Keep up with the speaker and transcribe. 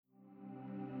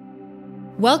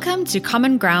Welcome to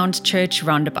Common Ground Church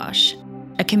Rondebosch,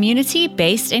 a community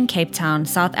based in Cape Town,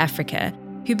 South Africa,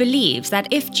 who believes that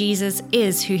if Jesus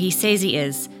is who he says he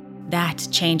is, that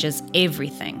changes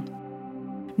everything.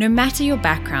 No matter your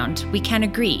background, we can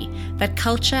agree that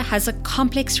culture has a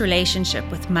complex relationship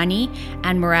with money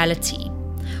and morality.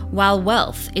 While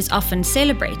wealth is often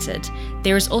celebrated,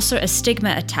 there is also a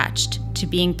stigma attached to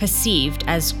being perceived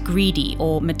as greedy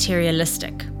or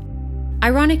materialistic.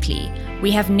 Ironically,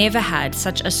 we have never had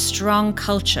such a strong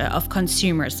culture of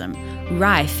consumerism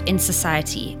rife in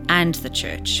society and the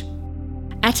church.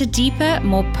 At a deeper,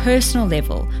 more personal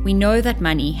level, we know that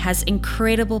money has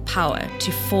incredible power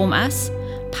to form us,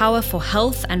 power for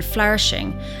health and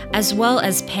flourishing, as well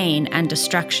as pain and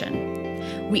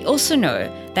destruction. We also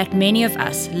know that many of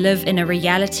us live in a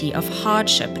reality of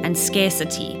hardship and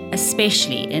scarcity,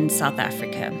 especially in South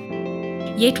Africa.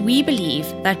 Yet we believe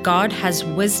that God has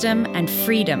wisdom and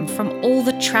freedom from all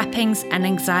the trappings and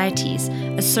anxieties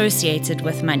associated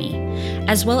with money,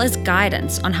 as well as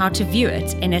guidance on how to view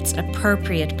it in its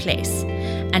appropriate place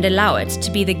and allow it to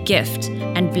be the gift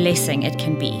and blessing it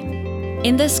can be.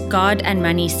 In this God and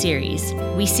Money series,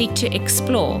 we seek to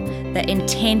explore the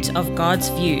intent of God's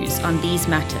views on these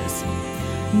matters,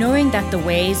 knowing that the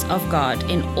ways of God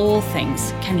in all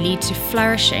things can lead to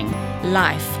flourishing,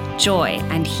 life, joy,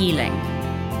 and healing.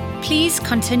 Please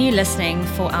continue listening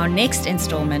for our next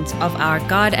installment of our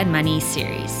God and Money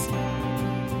series.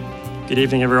 Good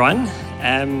evening, everyone.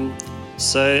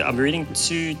 So I'm reading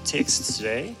two texts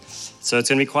today. So it's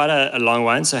going to be quite a long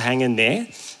one, so hang in there.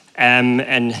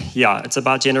 It's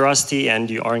about generosity, and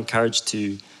you are encouraged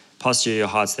to posture your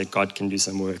hearts that God can do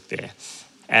some work there.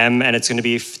 And it's going to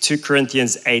be 2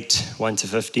 Corinthians 8,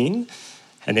 1-15,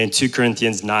 and then 2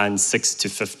 Corinthians 9,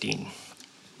 6-15.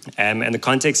 And the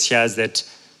context here is that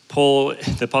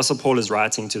the Apostle Paul is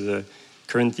writing to the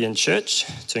Corinthian church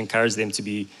to encourage them to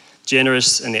be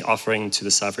generous in their offering to the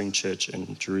suffering church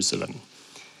in Jerusalem.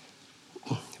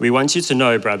 We want you to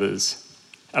know, brothers,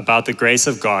 about the grace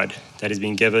of God that has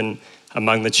been given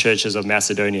among the churches of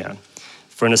Macedonia.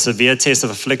 For in a severe test of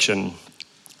affliction,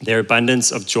 their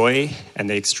abundance of joy and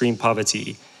their extreme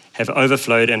poverty have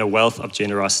overflowed in a wealth of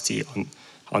generosity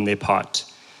on their part.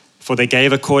 For they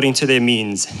gave according to their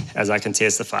means, as I can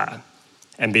testify,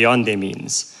 and beyond their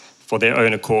means, for their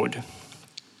own accord,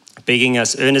 begging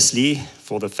us earnestly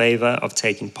for the favor of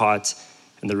taking part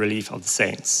in the relief of the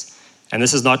saints. And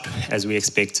this is not as we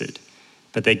expected,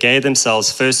 but they gave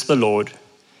themselves first to the Lord,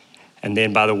 and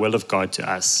then by the will of God to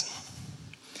us.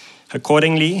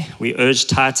 Accordingly, we urged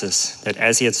Titus that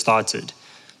as he had started,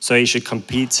 so he should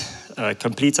complete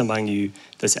among you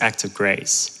this act of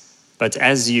grace. But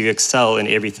as you excel in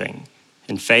everything,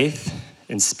 in faith,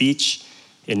 in speech,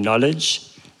 in knowledge,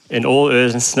 in all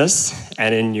earnestness,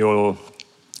 and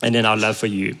in our love for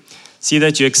you, see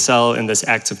that you excel in this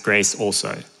act of grace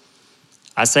also.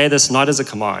 I say this not as a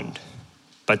command,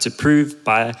 but to prove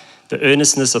by the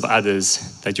earnestness of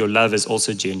others that your love is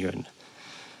also genuine.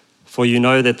 For you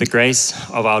know that the grace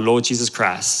of our Lord Jesus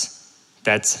Christ,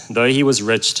 that though he was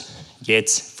rich, yet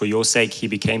for your sake he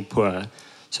became poor,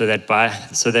 so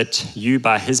that you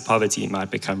by his poverty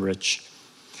might become rich.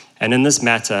 And in this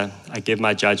matter I give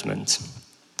my judgment.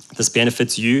 This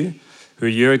benefits you, who a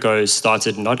year ago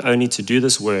started not only to do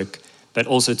this work, but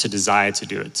also to desire to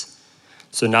do it.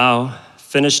 So now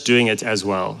finish doing it as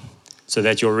well, so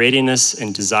that your readiness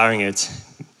in desiring it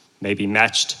may be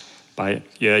matched by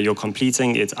your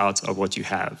completing it out of what you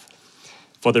have.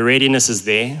 For the readiness is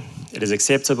there, it is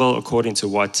acceptable according to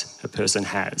what a person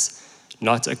has,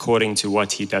 not according to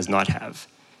what he does not have.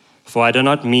 For I do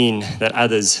not mean that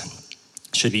others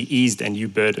should be eased and you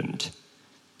burdened,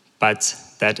 but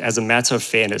that as a matter of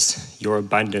fairness, your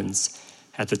abundance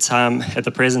at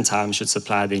the present time should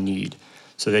supply their need,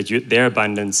 so that their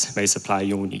abundance may supply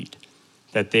your need,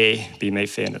 that there be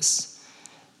made fairness.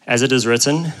 As it is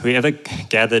written, whoever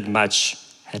gathered much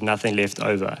had nothing left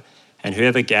over, and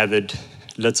whoever gathered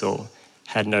little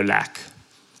had no lack.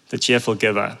 The cheerful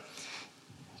giver.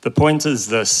 The point is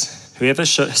this: whoever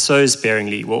sows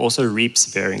sparingly will also reap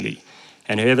sparingly,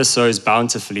 and whoever sows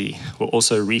bountifully will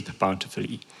also reap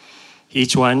bountifully.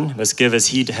 Each one must give as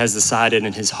he has decided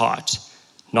in his heart,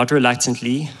 not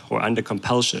reluctantly or under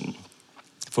compulsion,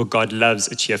 for God loves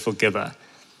a cheerful giver.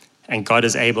 And God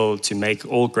is able to make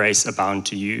all grace abound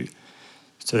to you,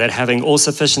 so that having all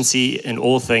sufficiency in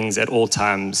all things at all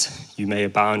times, you may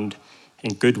abound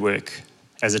in good work,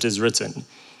 as it is written,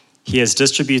 he has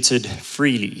distributed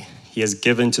freely, he has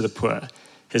given to the poor,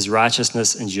 his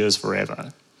righteousness endures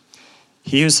forever.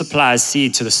 He who supplies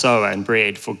seed to the sower and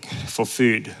bread for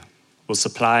food will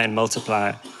supply and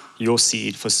multiply your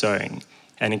seed for sowing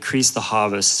and increase the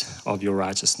harvest of your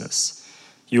righteousness.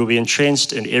 You will be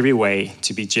entrenched in every way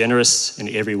to be generous in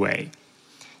every way,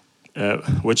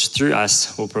 which through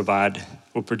us will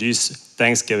produce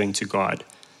thanksgiving to God.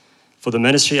 For the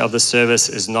ministry of the service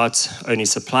is not only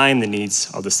supplying the needs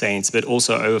of the saints, but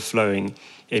also overflowing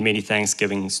in many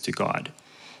thanksgivings to God.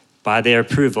 By their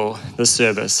approval, this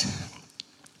service,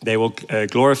 they will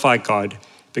glorify God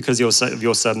because of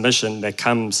your submission that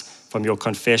comes from your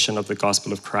confession of the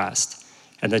gospel of Christ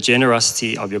and the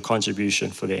generosity of your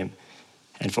contribution for them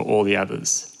and for all the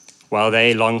others, while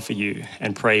they long for you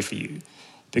and pray for you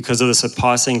because of the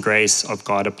surpassing grace of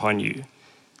God upon you.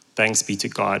 Thanks be to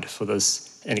God for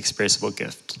this inexpressible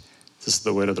gift. This is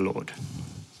the word of the Lord.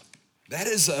 That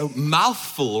is a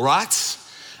mouthful, right?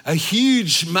 A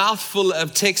huge mouthful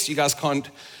of text. You guys can't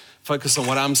focus on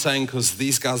what I'm saying because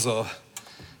these guys are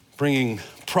bringing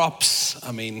props.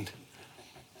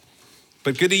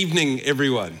 But good evening,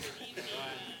 everyone.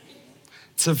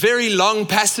 It's a very long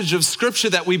passage of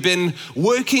scripture that we've been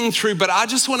working through, but I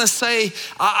just want to say,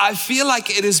 I feel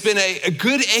like it has been a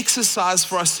good exercise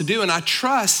for us to do, and I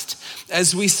trust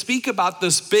as we speak about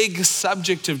this big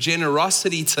subject of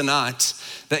generosity tonight,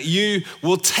 that you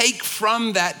will take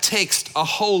from that text a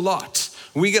whole lot.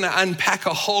 We're going to unpack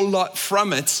a whole lot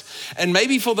from it. And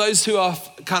maybe for those who are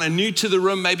kind of new to the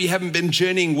room, maybe haven't been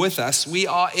journeying with us, we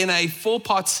are in a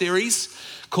 4-part series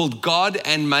called God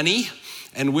and Money.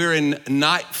 And we're in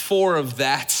night 4 of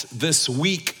that this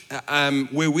week,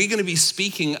 where we're going to be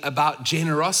speaking about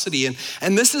generosity.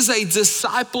 And this is a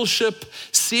discipleship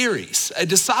series. A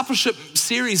discipleship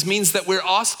series means that we're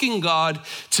asking God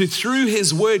to, through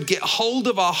his word, get hold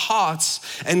of our hearts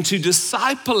and to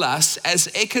disciple us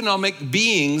as economic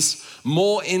beings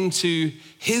more into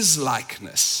his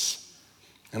likeness.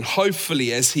 And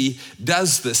hopefully as he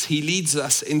does this, he leads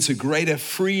us into greater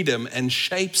freedom and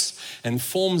shapes and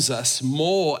forms us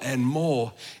more and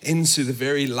more into the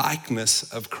very likeness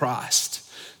of Christ.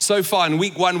 So far in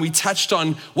week 1, we touched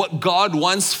on what God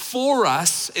wants for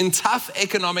us in tough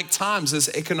economic times as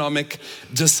economic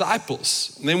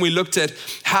disciples. And then we looked at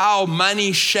how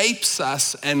money shapes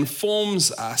us and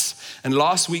forms us. And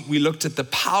last week we looked at the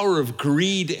power of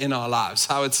greed in our lives,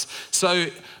 how it's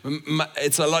a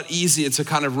lot easier to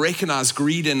kind of recognize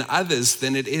greed in others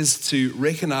than it is to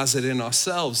recognize it in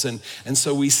ourselves. And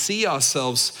so we see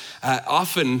ourselves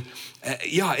often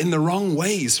in the wrong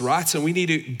ways, right? And we need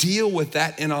to deal with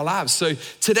that in our lives. So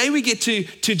today we get to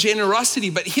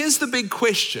generosity, but here's the big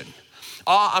question.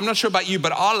 I'm not sure about you,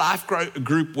 but our life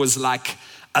group was like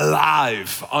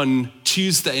alive on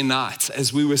Tuesday night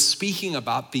as we were speaking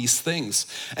about these things.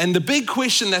 And the big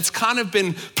question that's kind of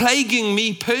been plaguing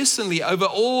me personally over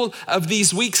all of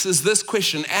these weeks is this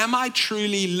question: am I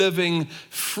truly living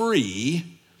free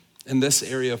in this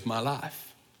area of my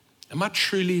life? Am I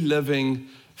truly living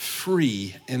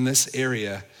free in this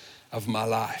area of my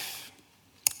life?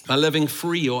 Am I living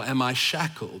free, or am I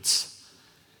shackled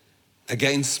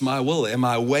against my will? Am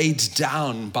I weighed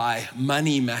down by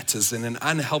money matters in an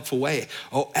unhelpful way?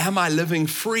 Or am I living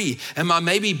free? Am I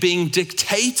maybe being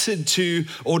dictated to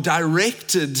or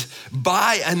directed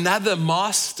by another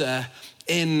master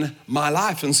in my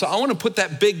life? And so I want to put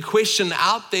that big question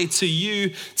out there to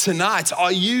you tonight.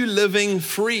 Are you living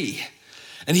free?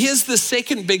 And here's the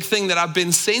second big thing that I've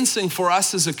been sensing for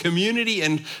us as a community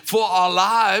and for our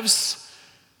lives.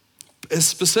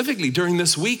 Specifically during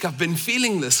this week, I've been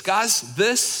feeling this. Guys,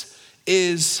 this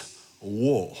is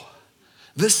war.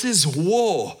 This is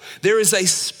war. There is a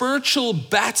spiritual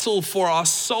battle for our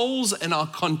souls and our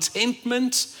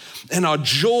contentment and our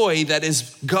joy that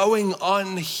is going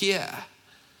on here.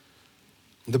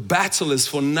 The battle is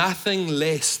for nothing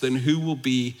less than who will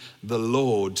be the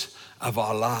Lord of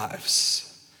our lives.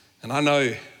 And I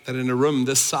know that in a room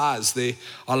this size, there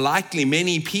are likely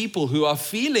many people who are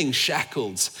feeling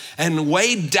shackled and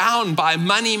weighed down by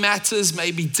money matters,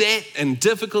 maybe debt and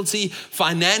difficulty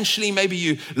financially. Maybe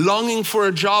you're longing for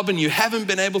a job and you haven't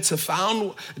been able to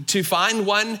find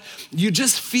one. You're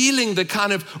just feeling the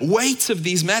kind of weight of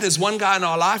these matters. One guy in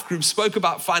our life group spoke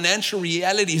about financial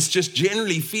realities just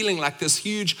generally feeling like this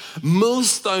huge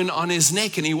millstone on his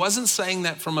neck. And he wasn't saying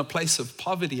that from a place of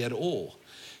poverty at all.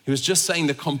 He was just saying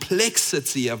the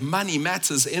complexity of money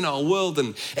matters in our world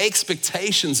and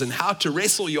expectations and how to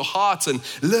wrestle your heart and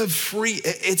live free.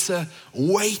 It's a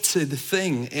weighted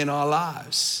thing in our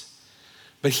lives.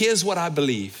 But here's what I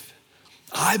believe.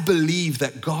 I believe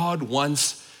that God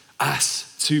wants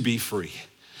us to be free.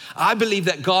 I believe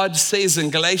that God says in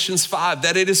Galatians 5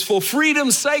 that it is for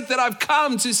freedom's sake that I've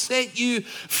come to set you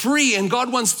free. And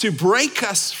God wants to break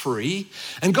us free.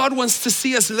 And God wants to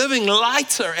see us living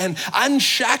lighter and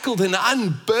unshackled and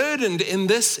unburdened in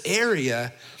this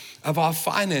area of our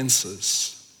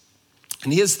finances.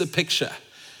 And here's the picture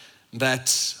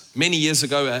that many years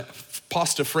ago, a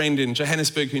pastor friend in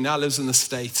Johannesburg who now lives in the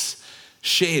States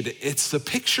shared. It's the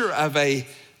picture of a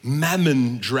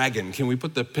mammon dragon. Can we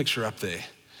put the picture up there?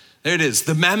 There it is,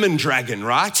 the mammon dragon,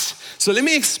 right? So let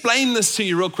me explain this to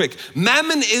you real quick.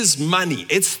 Mammon is money.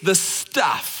 It's the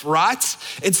stuff, right?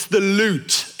 It's the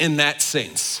loot in that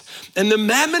sense. And the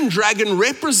mammon dragon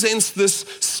represents this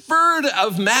spirit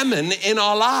of mammon in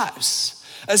our lives.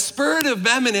 A spirit of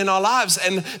mammon in our lives.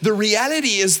 And the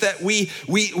reality is that we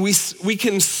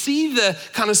can see the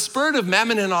kind of spirit of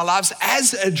mammon in our lives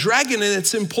as a dragon. And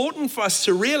it's important for us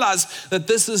to realize that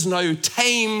this is no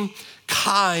tame,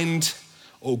 kind,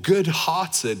 or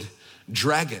good-hearted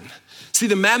dragon. See,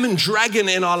 the mammon dragon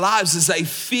in our lives is a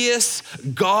fierce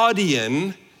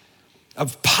guardian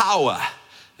of power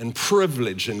and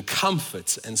privilege and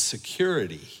comfort and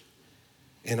security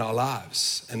in our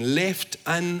lives. And left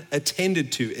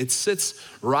unattended to, it sits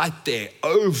right there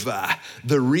over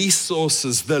the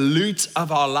resources, the loot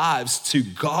of our lives, to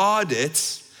guard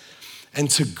it and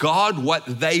to guard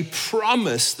what they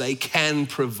promise they can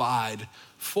provide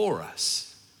for us.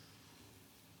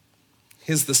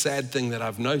 Here's the sad thing that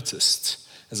I've noticed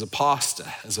as a pastor,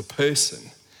 as a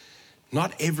person.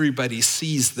 Not everybody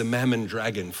sees the mammon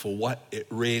dragon for what it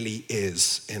really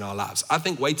is in our lives. I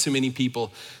think way too many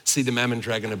people see the mammon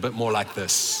dragon a bit more like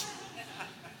this.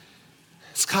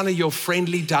 It's kind of your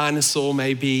friendly dinosaur,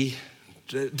 maybe,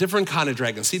 different kind of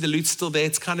dragon. See, the loot's still there,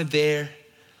 it's kind of there.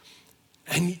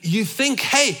 And you think,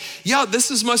 hey, yeah,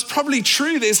 this is most probably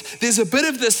true. There's a bit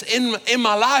of this in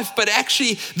my life, but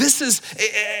actually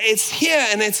it's here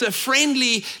and it's a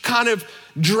friendly kind of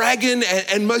dragon,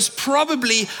 and most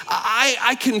probably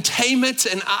I can tame it,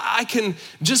 and I can,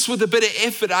 just with a bit of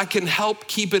effort, I can help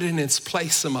keep it in its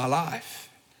place in my life.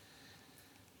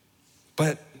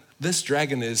 But this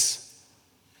dragon is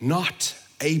not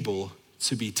able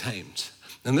to be tamed.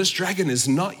 And this dragon is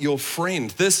not your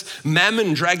friend. This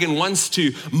mammon dragon wants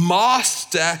to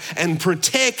master and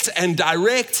protect and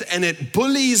direct, and it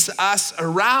bullies us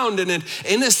around, and it,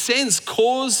 in a sense,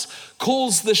 calls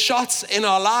the shots in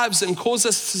our lives and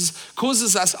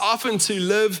causes us often to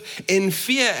live in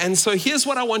fear. And so here's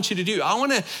what I want you to do. I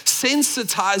want to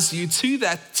sensitize you to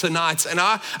that tonight. And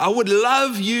I would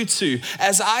love you to,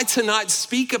 as I tonight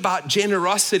speak about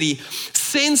generosity,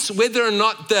 sense whether or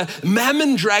not the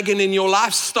mammon dragon in your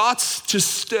life starts to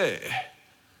stir.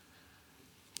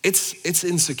 It's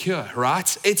insecure,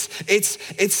 right?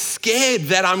 It's scared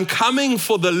that I'm coming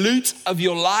for the loot of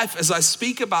your life as I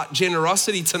speak about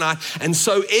generosity tonight. And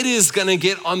so it is going to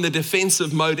get on the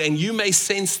defensive mode, and you may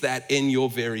sense that in your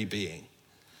very being.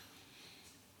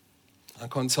 I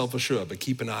can't tell for sure, but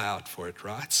keep an eye out for it,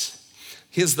 right?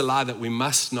 Here's the lie that we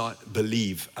must not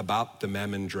believe about the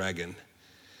mammon dragon.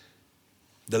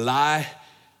 The lie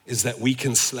is that we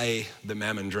can slay the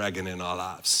mammon dragon in our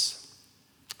lives.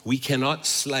 We cannot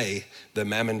slay the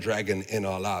mammon dragon in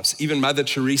our lives. Even Mother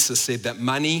Teresa said that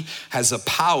money has a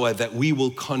power that we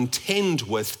will contend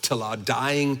with till our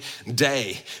dying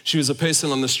day. She was a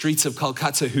person on the streets of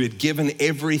Calcutta who had given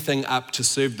everything up to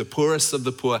serve the poorest of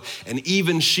the poor. And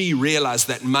even she realized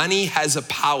that money has a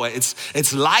power.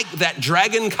 It's like that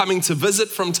dragon coming to visit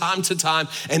from time to time,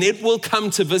 and it will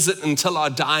come to visit until our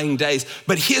dying days.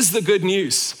 But here's the good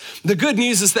news. The good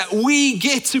news is that we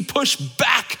get to push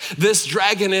back this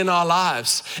dragon in our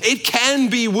lives. It can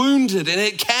be wounded and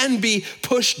it can be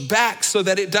pushed back so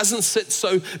that it doesn't sit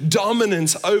so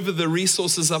dominant over the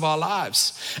resources of our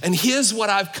lives. And here's what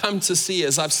I've come to see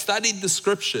as I've studied the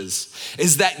scriptures,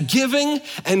 is that giving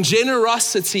and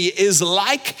generosity is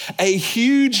like a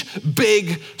huge,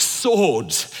 big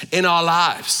sword in our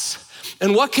lives.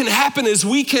 And what can happen is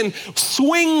we can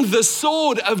swing the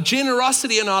sword of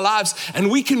generosity in our lives, and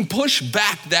we can push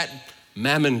back that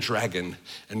mammon dragon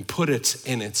and put it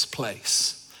in its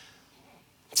place.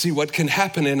 See, what can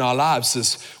happen in our lives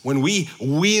is when we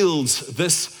wield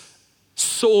this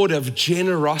sword of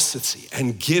generosity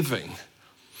and giving,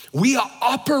 we are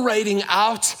operating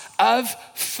out of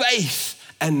faith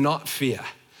and not fear.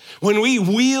 When we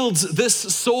wield this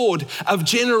sword of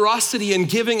generosity and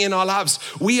giving in our lives,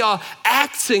 we are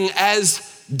acting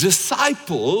as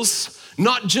disciples,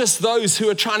 not just those who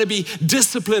are trying to be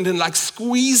disciplined and like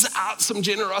squeeze out some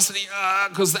generosity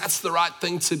because that's the right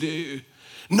thing to do.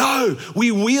 No,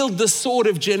 we wield the sword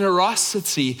of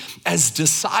generosity as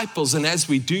disciples, and as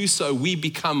we do so, we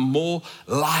become more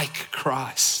like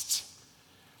Christ.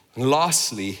 And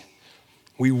lastly,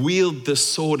 we wield the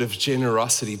sword of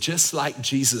generosity just like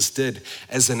Jesus did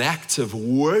as an act of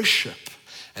worship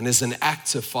and as an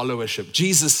act of followership.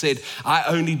 Jesus said, I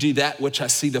only do that which I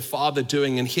see the Father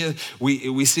doing. And here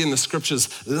we see in the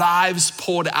scriptures, lives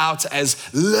poured out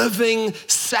as living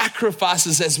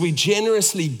sacrifices as we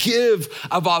generously give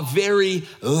of our very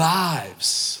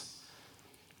lives.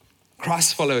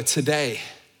 Christ follower, today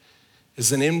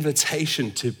is an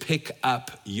invitation to pick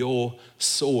up your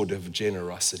sword of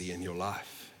generosity in your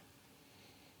life.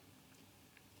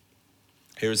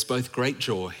 Here is both great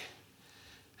joy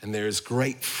and there is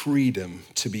great freedom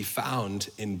to be found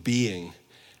in being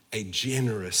a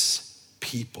generous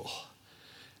people.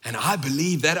 And I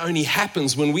believe that only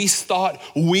happens when we start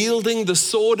wielding the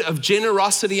sword of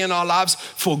generosity in our lives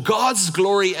for God's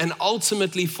glory and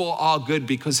ultimately for our good,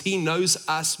 because He knows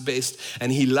us best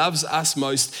and He loves us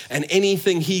most, and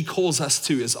anything He calls us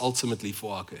to is ultimately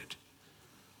for our good.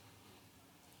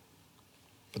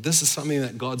 But this is something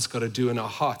that God's got to do in our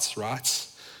hearts, right?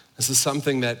 This is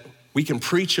something that we can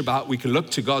preach about, we can look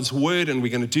to God's word, and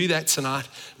we're going to do that tonight,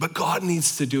 but God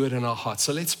needs to do it in our hearts.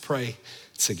 So let's pray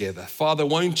together. Father,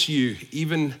 won't you,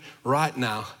 even right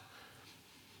now,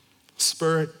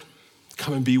 Spirit,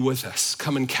 come and be with us,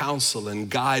 come and counsel and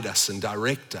guide us and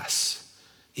direct us,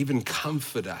 even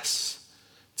comfort us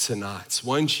tonight.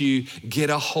 Won't you get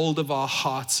a hold of our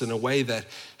hearts in a way that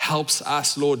helps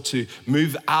us, Lord, to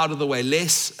move out of the way,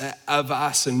 less of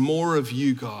us and more of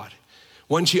you, God.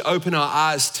 Won't you open our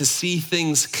eyes to see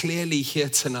things clearly here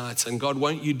tonight? And God,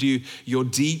 won't you do your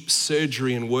deep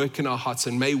surgery and work in our hearts?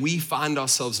 And may we find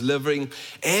ourselves living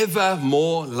ever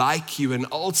more like you. And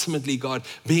ultimately, God,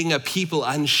 being a people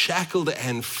unshackled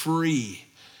and free.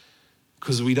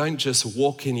 Because we don't just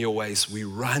walk in your ways, we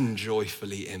run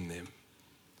joyfully in them.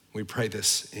 We pray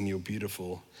this in your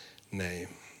beautiful name.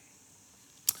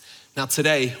 Now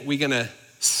today, we're going to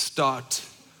start,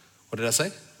 what did I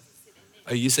say?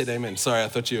 Oh, you said amen. Sorry, I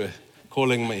thought you were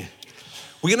calling me.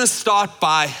 We're going to start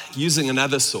by using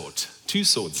another sword. Two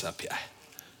swords up here.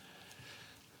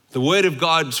 The word of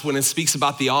God, when it speaks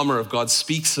about the armor of God,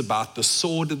 speaks about the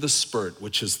sword of the Spirit,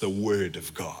 which is the word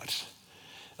of God.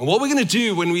 And what we're going to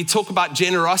do when we talk about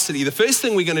generosity, the first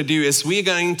thing we're going to do is we're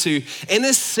going to, in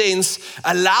a sense,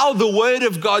 allow the word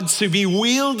of God to be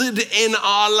wielded in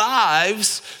our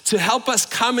lives to help us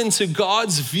come into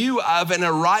God's view of and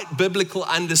a right biblical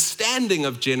understanding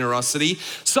of generosity,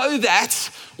 so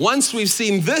that once we've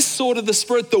seen this sword of the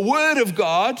Spirit, the word of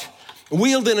God,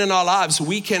 wielded in our lives,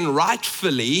 we can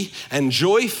rightfully and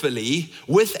joyfully,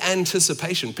 with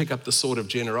anticipation, pick up the sword of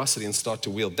generosity and start to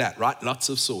wield that, right? Lots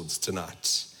of swords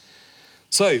tonight.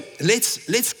 So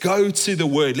let's go to the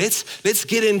word. Let's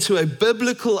get into a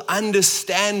biblical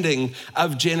understanding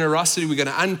of generosity. We're going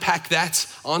to unpack that,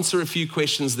 answer a few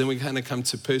questions, then we're going to come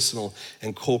to personal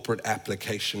and corporate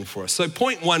application for us. So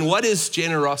point one, what is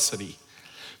generosity?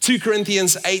 2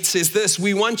 Corinthians 8 says this: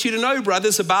 we want you to know,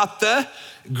 brothers, about the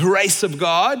grace of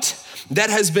God that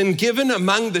has been given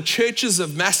among the churches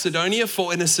of Macedonia,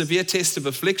 for in a severe test of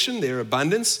affliction, their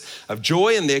abundance of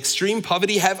joy and their extreme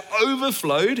poverty have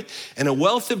overflowed in a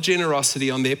wealth of generosity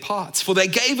on their parts. For they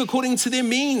gave according to their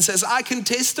means, as I can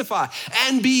testify,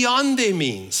 and beyond their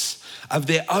means, of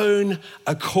their own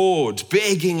accord,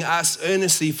 begging us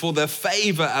earnestly for the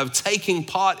favor of taking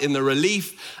part in the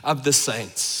relief of the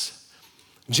saints.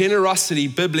 Generosity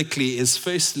biblically is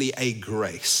firstly a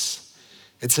grace.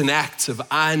 It's an act of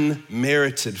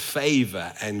unmerited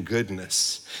favor and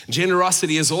goodness.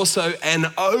 Generosity is also an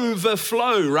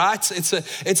overflow, right?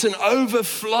 It's an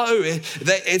overflow.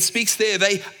 It speaks there.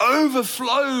 They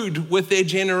overflowed with their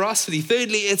generosity.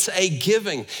 Thirdly, it's a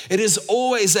giving. It is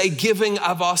always a giving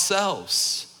of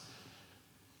ourselves.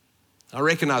 I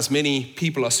recognize many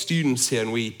people are students here,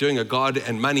 and we're doing a God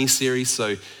and money series,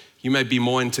 so you may be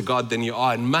more into God than you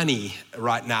are in money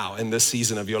right now in this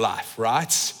season of your life,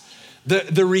 right?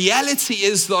 The reality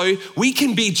is, though, we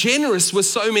can be generous with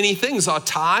so many things: our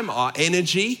time, our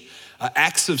energy, our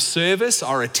acts of service,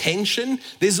 our attention.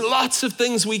 There's lots of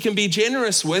things we can be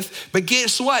generous with, but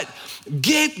guess what?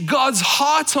 Get God's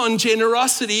heart on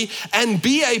generosity and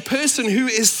be a person who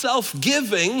is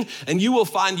self-giving, and you will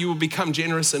find you will become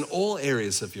generous in all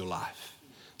areas of your life.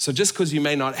 So just because you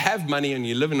may not have money and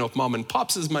you're living off mom and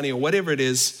pop's money or whatever it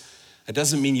is, it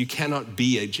doesn't mean you cannot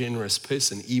be a generous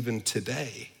person even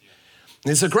today.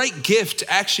 There's a great gift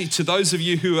actually to those of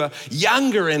you who are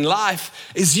younger in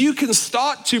life, is you can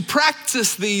start to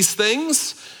practice these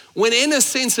things when in a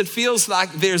sense it feels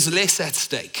like there's less at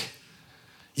stake.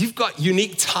 You've got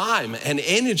unique time and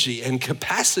energy and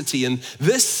capacity in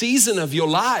this season of your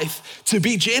life to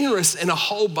be generous in a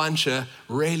whole bunch of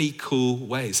really cool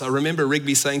ways. I remember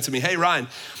Rigby saying to me, hey, Ryan,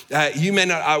 you may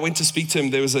not, I went to speak to him.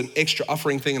 There was an extra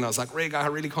offering thing and I was like, Rig, I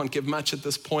really can't give much at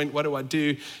this point. What do I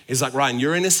do? He's like, Ryan,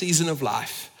 you're in a season of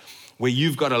life where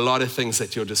you've got a lot of things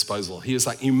at your disposal. He was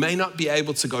like, you may not be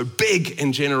able to go big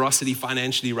in generosity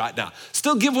financially right now.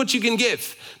 Still give what you can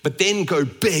give, but then go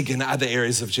big in other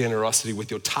areas of generosity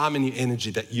with your time and your energy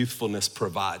that youthfulness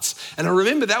provides. And I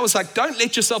remember that was like, don't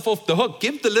let yourself off the hook.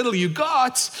 Give the little you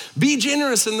got. Be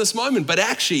generous in this moment, but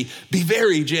actually be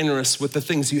very generous with the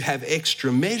things you have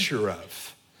extra measure of.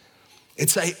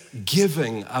 It's a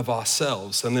giving of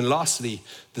ourselves. And then lastly,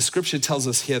 the scripture tells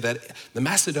us here that the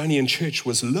Macedonian church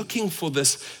was looking for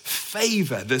this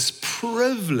favor, this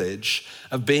privilege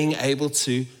of being able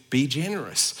to be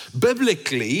generous.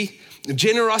 Biblically,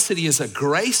 generosity is a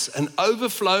grace, an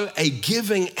overflow, a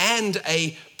giving, and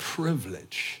a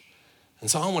privilege. And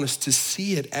so I want us to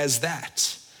see it as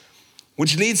that,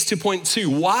 which leads to point 2,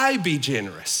 why be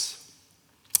generous?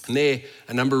 And there are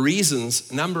a number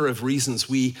of reasons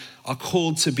we are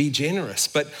called to be generous.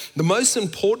 But the most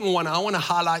important one I want to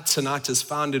highlight tonight is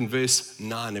found in verse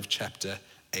 9 of chapter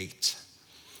 8.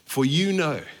 For you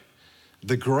know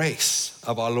the grace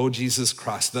of our Lord Jesus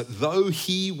Christ, that though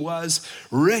he was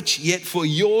rich, yet for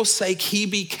your sake he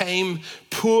became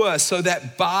poor, so that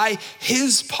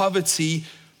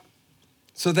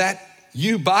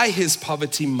you by his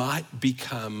poverty might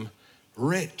become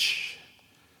rich.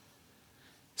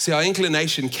 See, our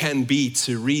inclination can be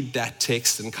to read that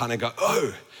text and kind of go,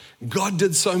 oh, God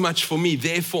did so much for me,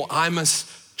 therefore I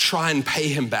must try and pay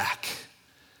him back.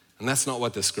 And that's not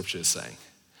what the scripture is saying.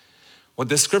 What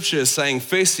the scripture is saying,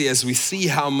 firstly, as we see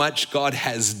how much God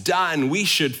has done, we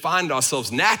should find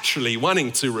ourselves naturally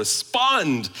wanting to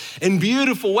respond in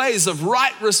beautiful ways of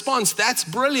right response. That's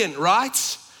brilliant,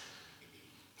 right?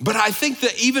 But I think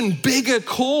the even bigger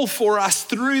call for us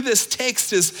through this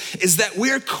text is that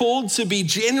we're called to be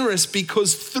generous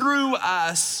because through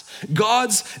us,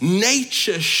 God's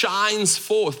nature shines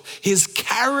forth. His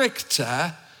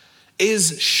character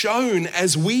is shown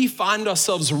as we find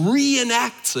ourselves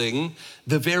reenacting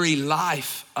the very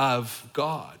life of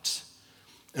God.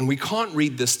 And we can't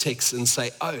read this text and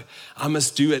say, oh, I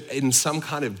must do it in some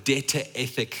kind of debtor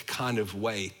ethic kind of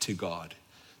way to God.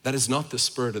 That is not the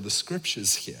spirit of the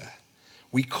scriptures here.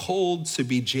 We're called to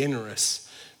be generous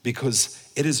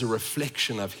because it is a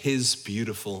reflection of his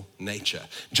beautiful nature.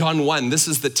 John 1, this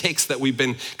is the text that we've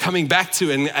been coming back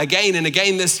to and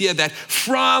again this year, that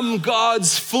from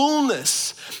God's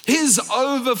fullness, his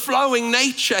overflowing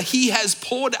nature, he has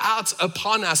poured out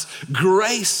upon us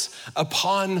grace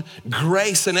upon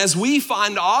grace. And as we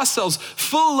find ourselves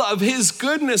full of his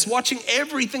goodness, watching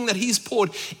everything that he's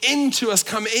poured into us,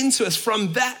 come into us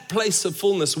from that place of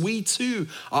fullness, we too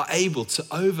are able to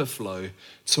overflow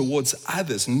towards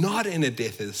others, not in a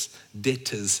debtor's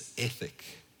ethic.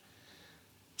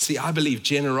 See, I believe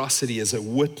generosity is a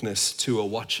witness to a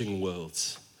watching world.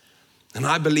 And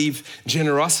I believe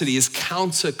generosity is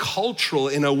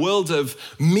countercultural in a world of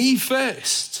me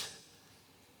first.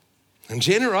 And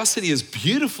generosity is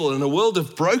beautiful in a world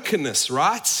of brokenness,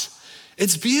 right?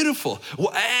 It's beautiful.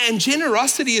 And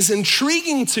generosity is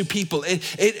intriguing to people.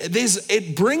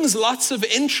 It brings lots of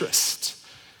interest.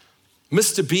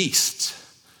 Mr. Beast,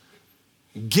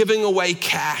 giving away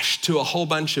cash to a whole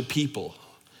bunch of people,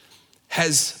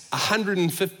 has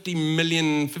 58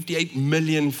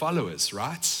 million followers,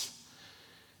 right?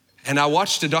 And I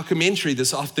watched a documentary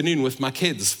this afternoon with my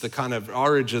kids, the kind of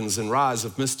origins and rise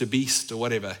of Mr. Beast or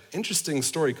whatever. Interesting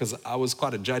story because I was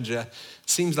quite a judger.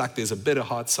 Seems like there's a bit of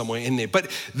heart somewhere in there. But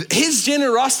his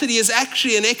generosity is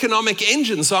actually an economic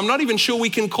engine. So I'm not even sure we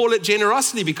can call it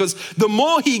generosity because the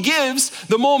more he gives,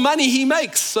 the more money he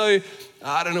makes. So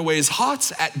I don't know where his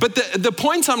heart's at. But the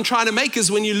point I'm trying to make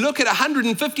is when you look at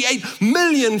 158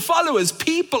 million followers,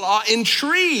 people are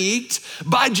intrigued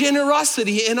by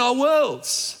generosity in our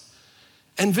worlds.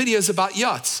 And videos about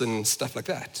yachts and stuff like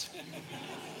that.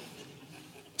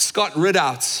 Scott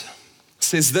Ridout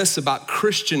says this about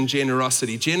Christian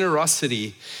generosity.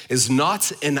 Generosity is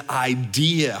not an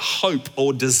idea, hope,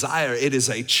 or desire. It is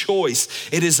a choice.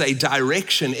 It is a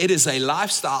direction. It is a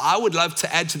lifestyle. I would love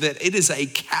to add to that, it is a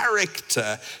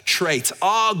character trait.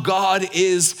 Our God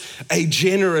is a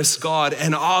generous God,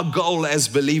 and our goal as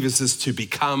believers is to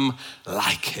become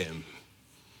like him.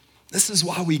 This is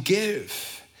why we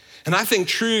give. And I think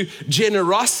true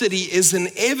generosity is an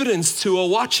evidence to a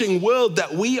watching world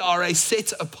that we are a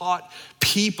set apart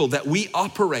people, that we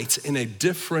operate in a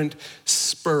different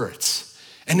spirit.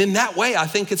 And in that way, I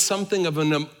think it's something of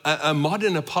a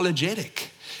modern apologetic.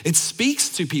 It speaks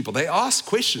to people. They ask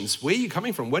questions. Where are you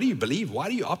coming from? What do you believe? Why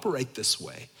do you operate this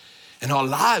way? And our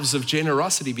lives of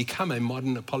generosity become a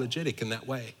modern apologetic in that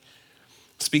way.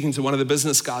 Speaking to one of the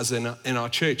business guys in our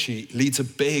church, he leads a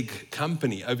big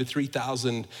company, over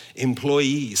 3,000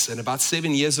 employees. And about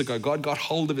 7 years ago, God got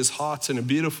hold of his heart in a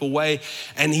beautiful way.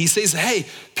 And he says, hey,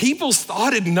 people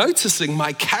started noticing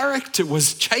my character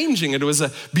was changing. It was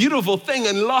a beautiful thing.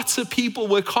 And lots of people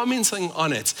were commenting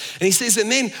on it. And he says,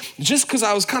 and then just because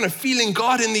I was kind of feeling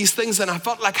God in these things and I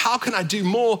felt like, how can I do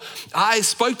more? I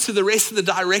spoke to the rest of the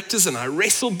directors and I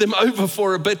wrestled them over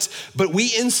for a bit. But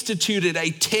we instituted a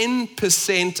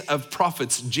 10% of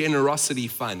profits generosity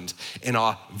fund in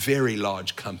our very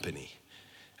large company.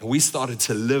 And we started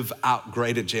to live out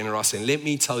greater generosity. And let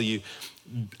me tell you,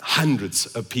 hundreds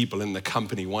of people in the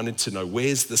company wanted to know,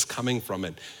 where's this coming from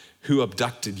and who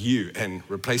abducted you and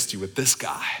replaced you with this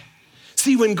guy?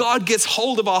 See, when God gets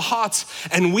hold of our hearts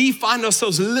and we find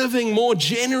ourselves living more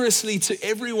generously to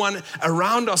everyone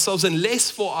around ourselves and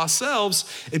less for ourselves,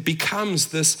 it becomes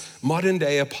this modern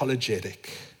day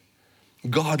apologetic.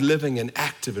 God living and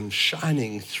active and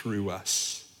shining through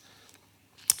us.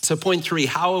 So point 3,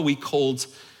 how are we called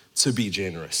to be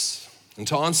generous? And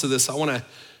to answer this, I want to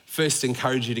first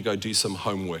encourage you to go do some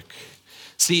homework.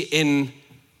 See, in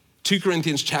 2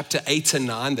 Corinthians chapter 8 and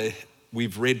 9,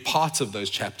 we've read parts of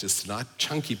those chapters tonight,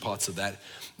 chunky parts of that.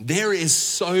 There is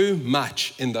so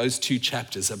much in those 2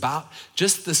 chapters about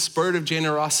just the spirit of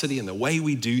generosity and the way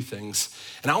we do things.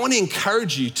 And I want to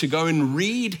encourage you to go and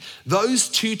read those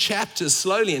 2 chapters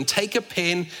slowly and take a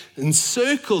pen and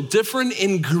circle different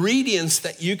ingredients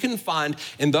that you can find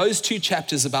in those 2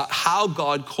 chapters about how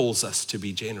God calls us to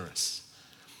be generous.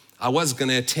 I was going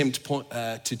to attempt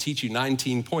to teach you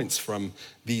 19 points from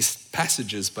these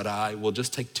passages, but I will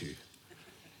just take 2.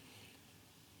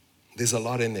 There's a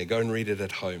lot in there. Go and read it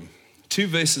at home. 2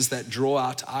 verses that draw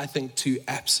out, I think, 2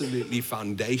 absolutely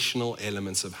foundational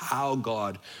elements of how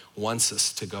God wants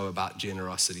us to go about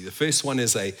generosity. The first one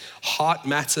is a heart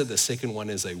matter. The second one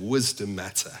is a wisdom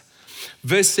matter.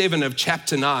 Verse 7 of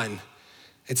chapter 9,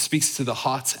 it speaks to the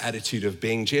heart's attitude of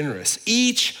being generous.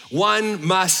 Each one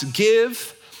must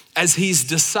give as he's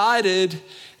decided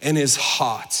in his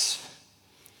heart.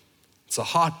 It's a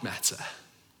heart matter.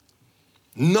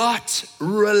 Not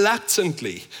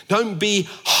reluctantly. Don't be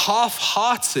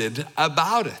half-hearted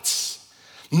about it.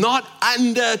 Not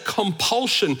under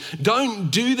compulsion. Don't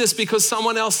do this because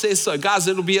someone else says so. Guys,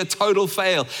 it'll be a total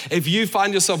fail if you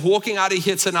find yourself walking out of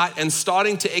here tonight and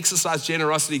starting to exercise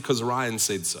generosity because Ryan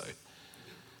said so.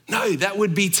 No, that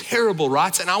would be terrible,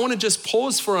 right? And I want to just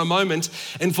pause for a moment.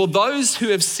 And for those who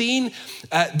have seen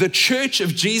the Church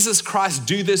of Jesus Christ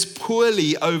do this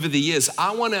poorly over the years,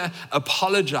 I want to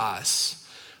apologize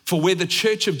for where the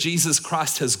Church of Jesus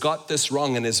Christ has got this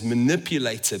wrong and has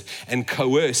manipulated and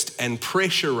coerced and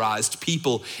pressurized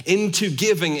people into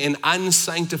giving in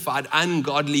unsanctified,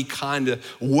 ungodly kind of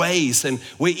ways, and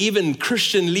where even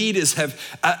Christian leaders have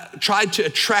tried to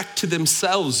attract to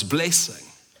themselves blessing.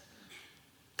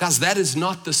 Guys, that is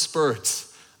not the spirit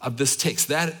of this text.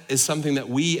 That is something that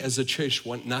we as a church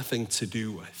want nothing to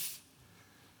do with.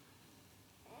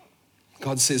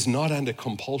 God says, not under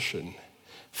compulsion.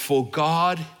 For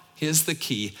God, here's the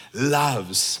key,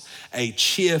 loves a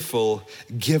cheerful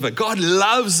giver. God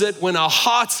loves it when our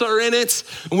hearts are in it,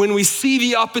 when we see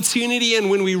the opportunity and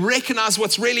when we recognize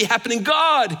what's really happening.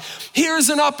 God, here is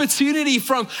an opportunity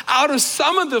from out of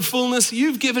some of the fullness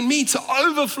you've given me to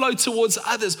overflow towards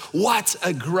others. What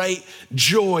a great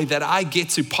joy that I get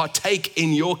to partake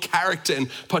in your character and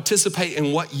participate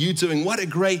in what you're doing. What a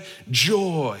great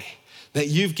joy that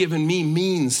you've given me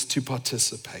means to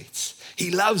participate. He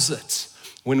loves it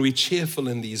when we're cheerful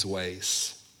in these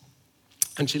ways.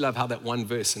 Don't you love how that one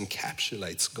verse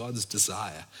encapsulates God's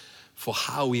desire for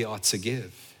how we are to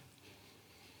give?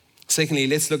 Secondly,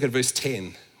 let's look at verse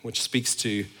 10, which speaks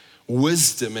to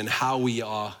wisdom and how we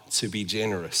are to be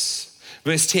generous.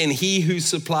 Verse 10, he who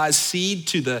supplies seed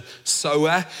to the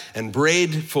sower and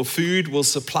bread for food will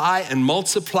supply and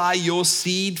multiply your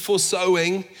seed for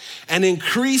sowing and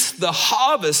increase the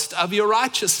harvest of your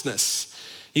righteousness.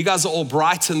 You guys are all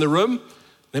bright in the room.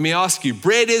 Let me ask you,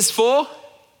 bread is for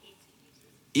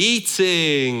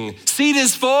eating. Seed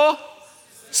is for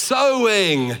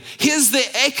sowing. Here's the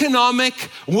economic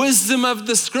wisdom of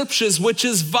the scriptures, which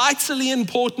is vitally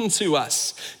important to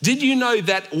us. Did you know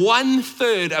that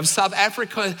 1/3 of South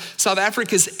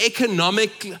Africa's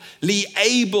economically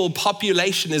able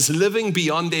population is living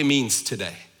beyond their means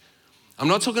today? I'm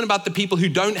not talking about the people who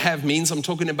don't have means. I'm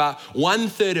talking about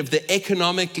 1/3 of the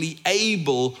economically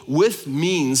able with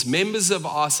means, members of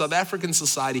our South African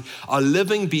society, are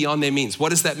living beyond their means. What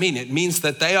does that mean? It means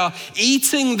that they are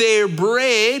eating their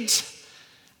bread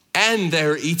and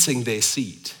they're eating their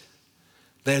seed.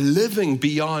 They're living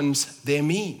beyond their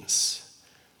means.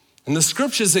 And the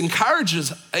scriptures encourage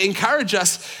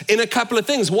us in a couple of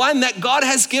things. One, that God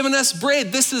has given us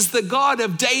bread. This is the God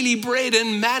of daily bread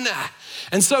and manna.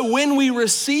 And so when we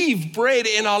receive bread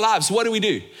in our lives, what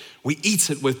do? We eat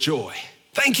it with joy.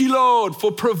 Thank you, Lord,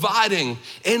 for providing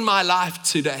in my life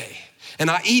today. And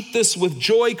I eat this with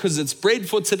joy because it's bread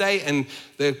for today. And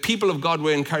the people of God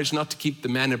were encouraged not to keep the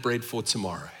manna bread for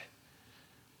tomorrow.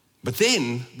 But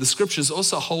then the scriptures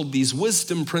also hold these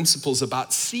wisdom principles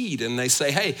about seed. And they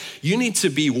say, hey, you need to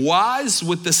be wise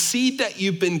with the seed that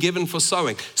you've been given for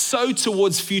sowing. Sow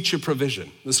towards future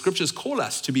provision. The scriptures call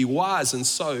us to be wise and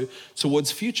sow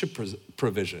towards future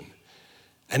provision.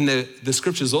 And the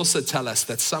scriptures also tell us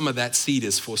that some of that seed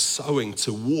is for sowing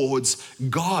towards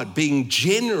God, being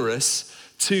generous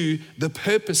to the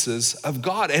purposes of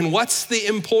God. And what's the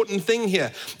important thing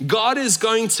here? God is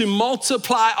going to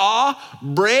multiply our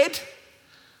bread.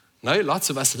 No, lots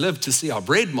of us live to see our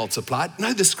bread multiplied.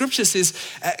 No, the scripture says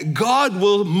God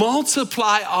will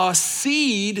multiply our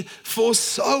seed for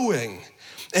sowing.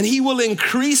 And he will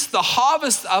increase the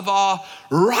harvest of our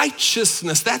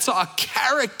righteousness. That's our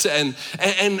character and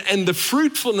the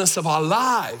fruitfulness of our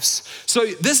lives. So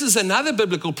this is another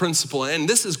biblical principle, and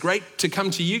this is great to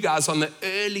come to you guys on the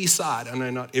early side. I know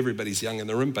not everybody's young in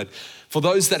the room, but for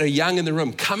those that are young in the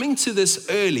room, coming to this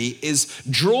early is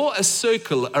draw a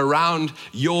circle around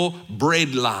your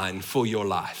bread line for your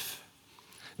life.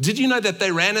 Did you know that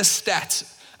they ran a stat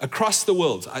across the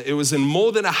world? It was in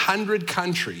more than 100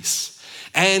 countries.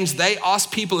 And they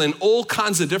asked people in all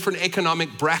kinds of different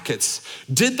economic brackets,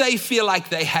 did they feel like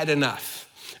they had enough?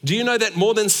 Do you know that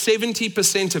more than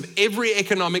 70% of every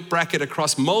economic bracket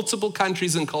across multiple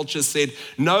countries and cultures said,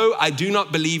 no, I do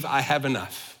not believe I have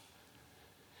enough?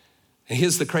 And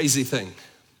here's the crazy thing.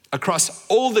 Across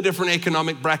all the different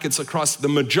economic brackets, across the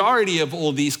majority of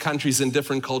all these countries and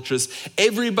different cultures,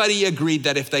 everybody agreed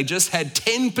that if they just had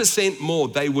 10% more,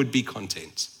 they would be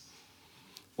content.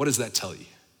 What does that tell you?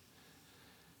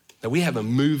 That we have a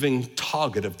moving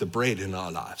target of the bread in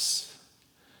our lives.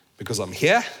 Because I'm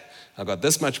here, I've got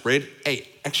this much bread. Hey,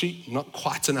 actually, not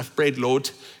quite enough bread, Lord.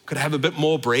 Could I have a bit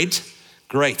more bread?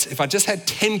 Great. If I just had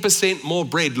 10% more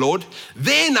bread, Lord,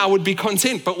 then I would be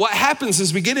content. But what happens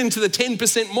is we get into the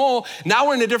 10% more, now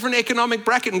we're in a different economic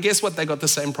bracket, and guess what? They got the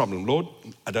same problem. Lord,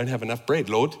 I don't have enough bread,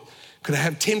 Lord. Could I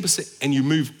have 10%? And you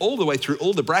move all the way through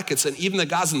all the brackets, and even the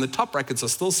guys in the top brackets are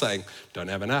still saying, don't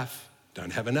have enough,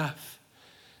 don't have enough.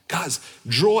 Guys,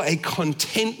 draw a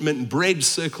contentment bread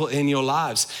circle in your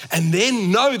lives and then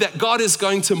know that God is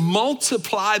going to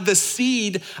multiply the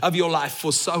seed of your life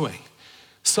for sowing.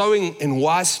 Sowing in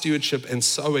wise stewardship and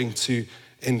sowing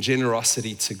in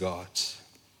generosity to God.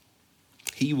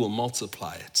 He will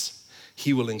multiply it.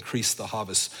 He will increase the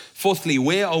harvest. Fourthly,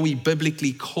 where are we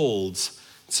biblically called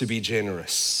to be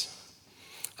generous?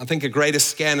 I think a greater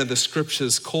scan of the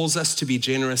scriptures calls us to be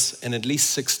generous in at least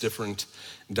 6 different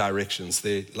directions.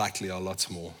 There likely are lots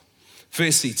more.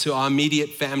 Firstly, to our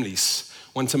immediate families.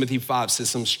 1 Timothy 5 says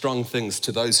some strong things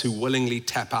to those who willingly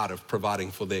tap out of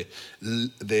providing for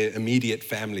their immediate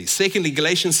families. Secondly,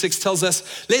 Galatians 6 tells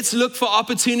us, let's look for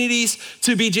opportunities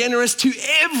to be generous to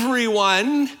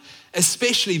everyone,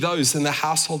 especially those in the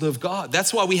household of God.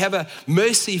 That's why we have a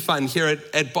mercy fund here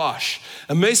at Bosch.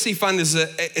 A mercy fund is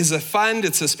a fund,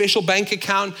 it's a special bank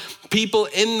account. People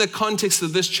in the context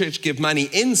of this church give money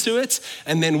into it,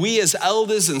 and then we as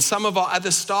elders and some of our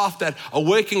other staff that are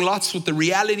working lots with the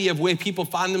reality of where people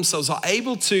find themselves are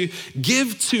able to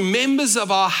give to members of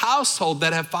our household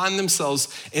that have found themselves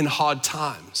in hard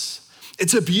times.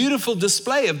 It's a beautiful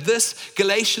display of this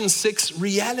Galatians 6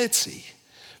 reality.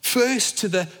 First to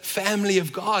the family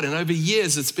of God. And over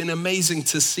years, it's been amazing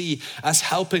to see us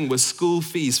helping with school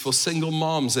fees for single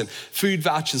moms and food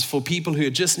vouchers for people who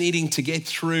are just needing to get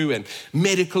through and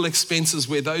medical expenses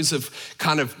where those have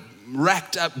kind of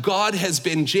racked up. God has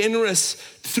been generous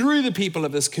through the people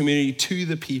of this community to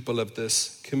the people of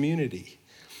this community.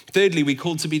 Thirdly, we're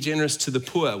called to be generous to the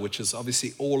poor, which is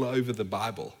obviously all over the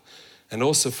Bible. And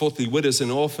also, fourthly, widows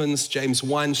and orphans, James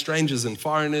 1, strangers and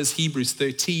foreigners, Hebrews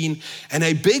 13. And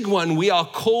a big one, we are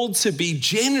called to be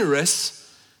generous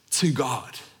to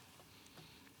God.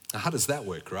 Now, how does that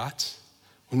work, right?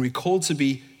 When we're called to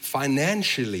be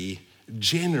financially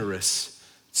generous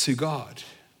to God.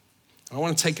 I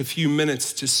want to take a few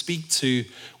minutes to speak to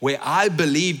where I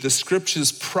believe the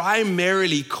scriptures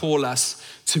primarily call us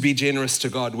to be generous to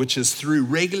God, which is through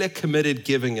regular committed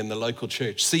giving in the local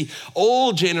church. See,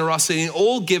 all generosity and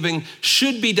all giving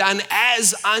should be done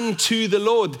as unto the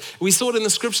Lord. We saw it in the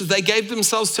scriptures. They gave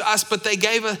themselves to us, but they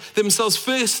gave themselves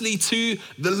firstly to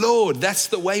the Lord. That's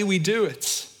the way we do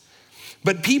it.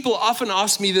 But people often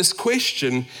ask me this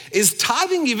question, is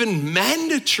tithing even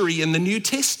mandatory in the New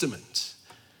Testament?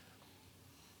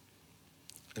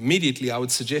 Immediately, I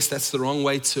would suggest that's the wrong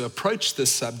way to approach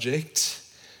this subject,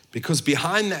 because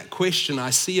behind that question, I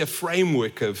see a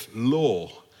framework of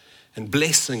law and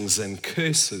blessings and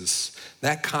curses,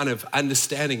 that kind of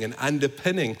understanding and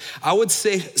underpinning. I would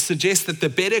suggest that the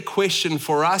better question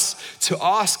for us to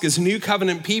ask as New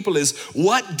Covenant people is,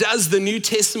 what does the New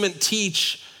Testament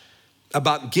teach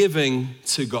about giving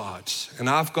to God? And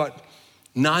I've got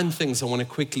 9 things I want to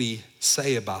quickly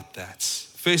say about that.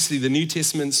 Firstly, the New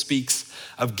Testament speaks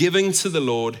of giving to the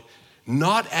Lord,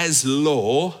 not as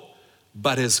law,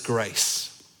 but as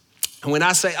grace. And when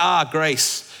I say,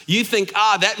 grace, you think,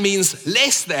 that means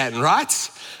less than,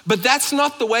 right? But that's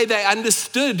not the way they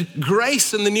understood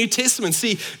grace in the New Testament.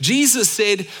 See, Jesus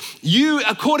said, you,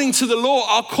 according to the law,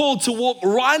 are called to walk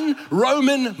 1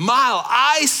 Roman mile.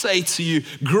 I say to you,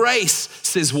 grace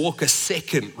says walk a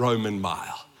 2nd Roman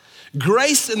mile.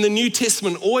 Grace in the New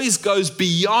Testament always goes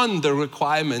beyond the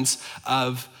requirements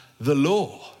of the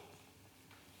law.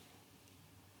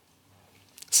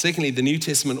 Secondly, the New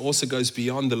Testament also goes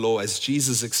beyond the law, as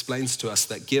Jesus explains to us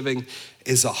that giving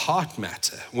is a heart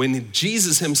matter. When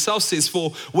Jesus himself says, for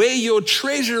where your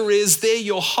treasure is, there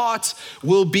your heart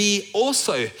will be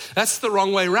also. That's the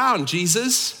wrong way around,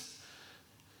 Jesus.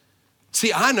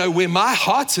 See, I know where my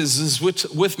heart is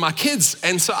with my kids,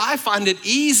 and so I find it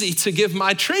easy to give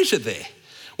my treasure there.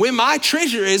 Where my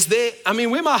treasure is there,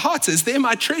 where my heart is, there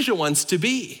my treasure wants to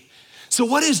be. So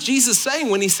what is Jesus saying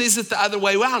when he says it the other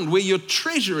way around? Where your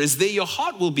treasure is, there your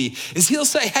heart will be. Is he'll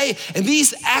say, hey, and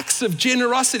these acts of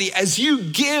generosity, as you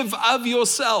give of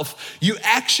yourself, you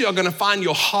actually are going to find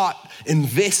your heart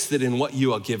invested in what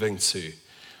you are giving to.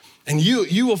 And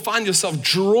you will find yourself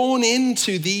drawn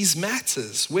into these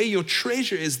matters. Where your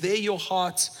treasure is, there your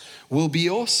heart will be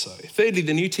also. Thirdly,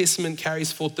 the New Testament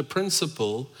carries forth the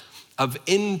principle of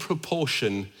in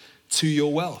proportion to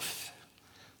your wealth.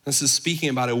 This is speaking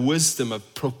about a wisdom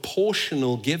of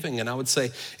proportional giving. And I would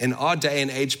say in our day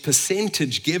and age,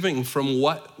 percentage giving from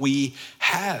what we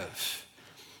have.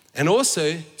 And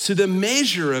also to the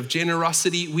measure of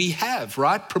generosity we have,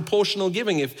 right? Proportional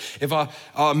giving. If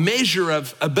our measure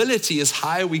of ability is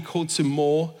higher, we call to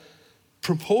more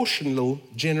proportional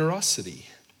generosity.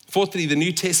 Fourthly, the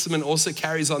New Testament also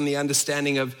carries on the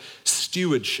understanding of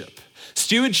stewardship.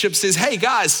 Stewardship says, hey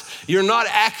guys, you're not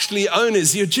actually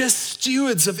owners. You're just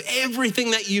stewards of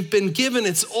everything that you've been given.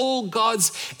 It's all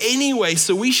God's anyway.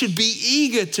 So we should be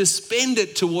eager to spend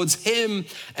it towards him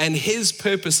and his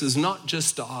purposes, not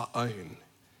just our own.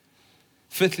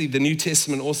 Fifthly, the New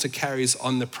Testament also carries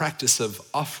on the practice of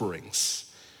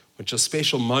offerings, which are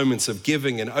special moments of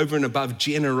giving and over and above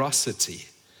generosity.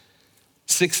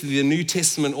 Sixthly, the New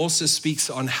Testament also speaks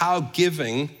on how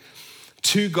giving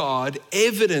to God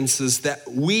evidences that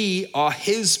we are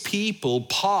his people,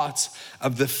 part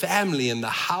of the family and the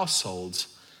household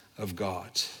of God.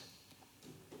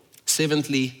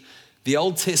 Seventhly, the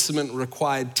Old Testament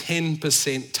required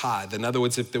 10% tithe. In other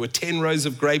words, if there were 10 rows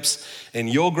of grapes in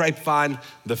your grapevine,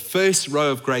 the first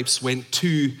row of grapes went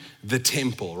to the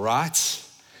temple, right?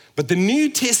 But the New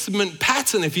Testament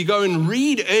pattern, if you go and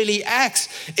read early Acts,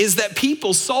 is that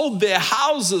people sold their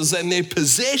houses and their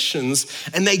possessions,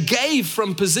 and they gave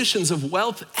from positions of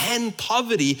wealth and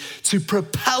poverty to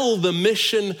propel the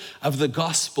mission of the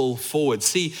gospel forward.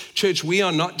 See, church, we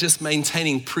are not just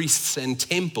maintaining priests and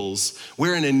temples.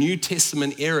 We're in a New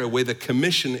Testament era where the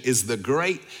commission is the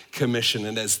Great Commission,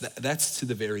 and that's to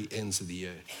the very ends of the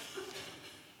earth.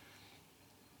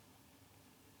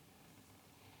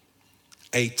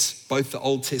 8, both the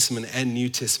Old Testament and New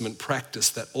Testament practice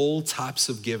that all types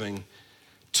of giving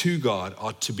to God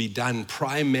are to be done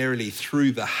primarily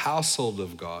through the household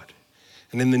of God.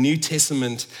 And in the New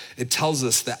Testament, it tells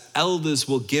us that elders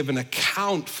will give an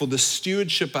account for the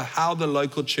stewardship of how the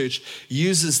local church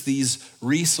uses these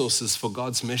resources for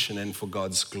God's mission and for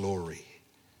God's glory.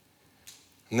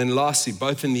 And then lastly,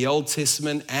 both in the Old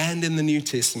Testament and in the New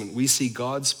Testament, we see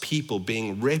God's people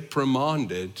being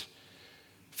reprimanded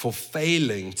for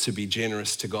failing to be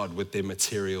generous to God with their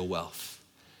material wealth.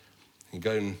 And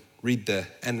go and read the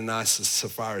Ananias and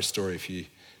Sapphira story if you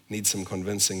need some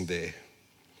convincing there.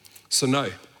 So no,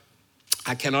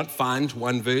 I cannot find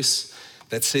one verse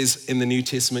that says in the New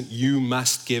Testament, you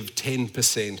must give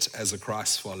 10% as a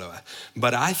Christ follower.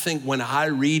 But I think when I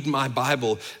read my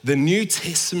Bible, the New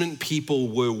Testament people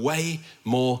were way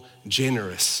more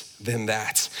generous than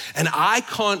that. And I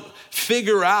can't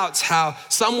figure out how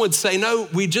some would say, no,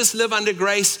 we just live under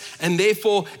grace and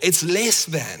therefore it's less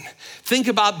than. Think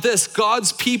about this.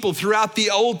 God's people throughout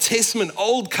the Old Testament,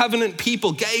 Old Covenant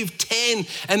people gave 10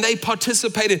 and they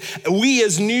participated. We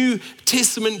as New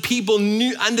Testament people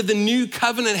under the New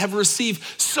Covenant have received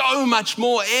so much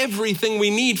more, everything we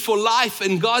need for life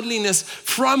and godliness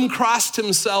from Christ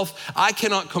himself. I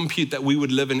cannot compute that we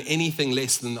would live in anything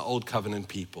less than the Old Covenant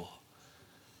people.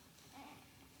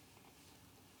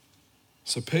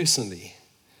 So personally,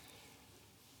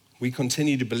 we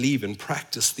continue to believe and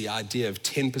practice the idea of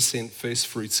 10% first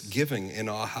fruits giving in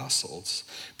our households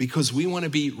because we want to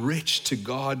be rich to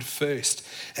God first.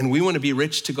 And we want to be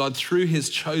rich to God through his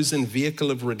chosen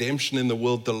vehicle of redemption in the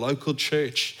world, the local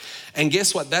church. And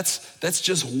guess what? That's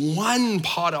just one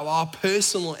part of our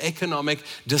personal economic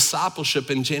discipleship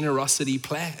and generosity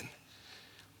plan.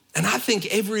 And I think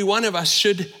every one of us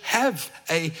should have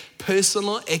a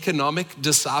personal economic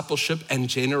discipleship and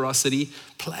generosity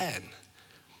plan.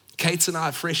 Kate and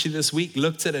I freshly this week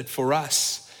looked at it for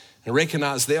us and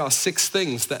recognized there are 6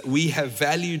 things that we have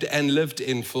valued and lived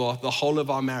in for the whole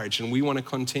of our marriage, and we want to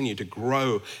continue to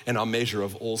grow in our measure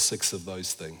of all 6 of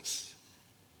those things.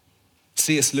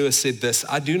 C.S. Lewis said this,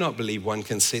 I do not believe one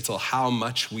can settle how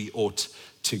much we ought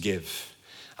to give.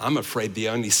 I'm afraid the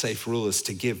only safe rule is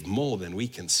to give more than we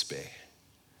can spare.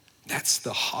 That's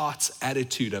the heart's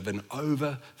attitude of an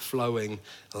overflowing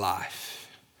life.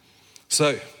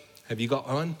 So, have you got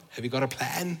one? Have you got a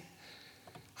plan?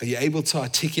 Are you able to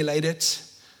articulate it?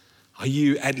 Are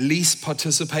you at least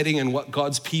participating in what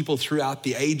God's people throughout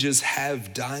the ages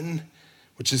have done,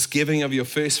 which is giving of your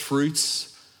first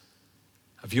fruits,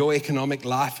 of your economic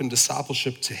life and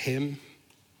discipleship to him?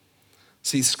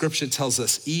 See, scripture tells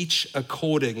us each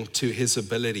according to his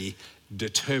ability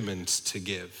determined to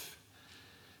give.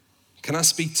 Can I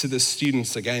speak to the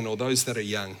students again, or those that are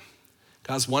young?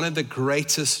 Guys, one of the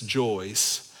greatest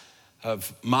joys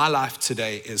of my life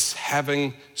today is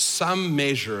having some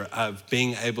measure of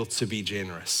being able to be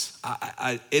generous.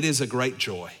 It is a great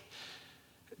joy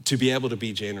to be able to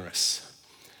be generous.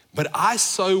 But I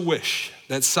so wish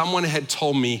that someone had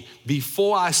told me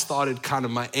before I started kind of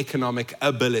my economic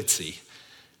ability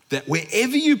that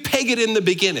wherever you peg it in the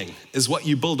beginning is what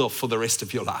you build off for the rest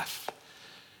of your life.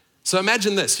 So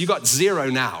imagine this, you got 0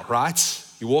 now, right?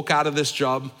 You walk out of this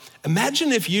job.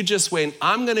 Imagine if you just went,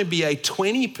 I'm going to be a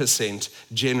 20%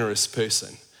 generous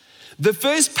person. The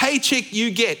first paycheck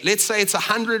you get, let's say it's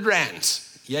 100 Rand.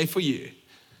 Yay for you.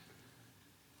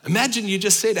 Imagine you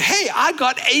just said, hey, I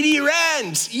got 80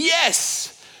 Rand.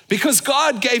 Yes. Because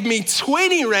God gave me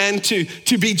 20 Rand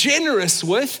to be generous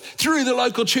with through the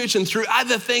local church and through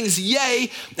other things, yay,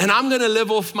 and I'm gonna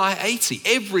live off my 80.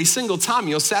 Every single time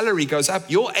your salary goes up,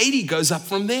 your 80 goes up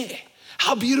from there.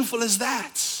 How beautiful is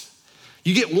that?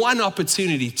 You get one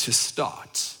opportunity to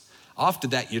start. After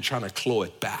that, you're trying to claw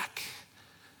it back.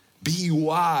 Be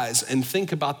wise and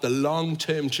think about the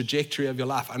long-term trajectory of your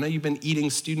life. I know you've been eating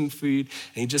student food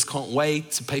and you just can't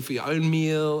wait to pay for your own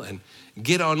meal and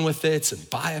get on with it and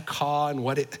buy a car and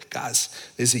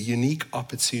guys, there's a unique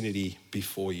opportunity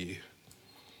before you.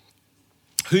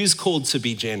 Who's called to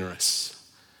be generous?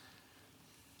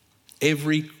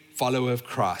 Every follower of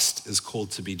Christ is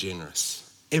called to be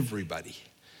generous. Everybody.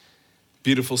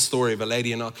 Beautiful story of a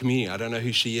lady in our community. I don't know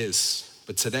who she is,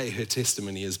 but today her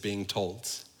testimony is being told.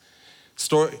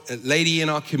 A lady in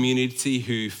our community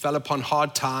who fell upon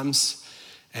hard times,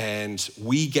 and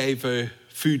we gave her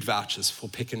food vouchers for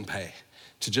Pick and Pay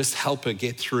to just help her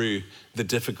get through the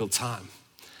difficult time.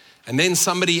 And then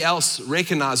somebody else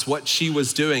recognized what she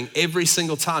was doing. Every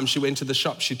single time she went to the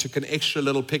shop, she took an extra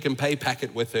little Pick and Pay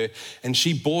packet with her, and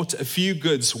she bought a few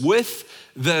goods with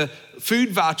the food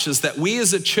vouchers that we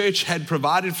as a church had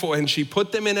provided for, and she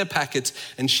put them in a packet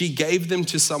and she gave them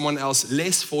to someone else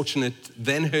less fortunate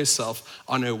than herself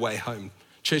on her way home.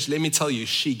 Church, let me tell you,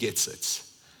 she gets it.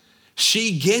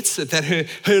 She gets it, that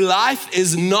her life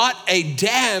is not a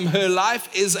dam, her life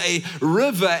is a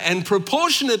river, and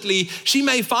proportionately, she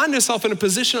may find herself in a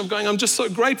position of going, I'm just so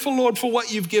grateful, Lord, for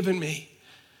what you've given me.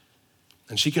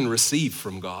 And she can receive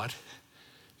from God.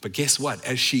 But guess what?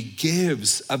 As she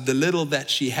gives of the little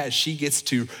that she has, she gets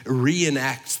to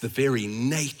reenact the very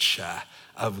nature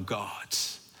of God.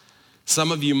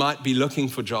 Some of you might be looking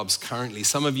for jobs currently.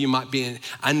 Some of you might be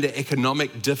under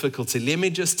economic difficulty. Let me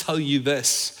just tell you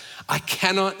this. I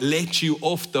cannot let you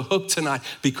off the hook tonight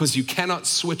because you cannot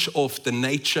switch off the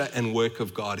nature and work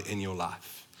of God in your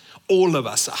life. all of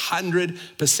us,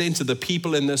 100% of the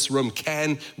people in this room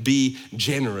can be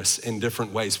generous in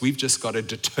different ways. We've just got to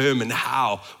determine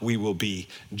how we will be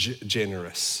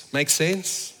generous. Make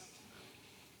sense?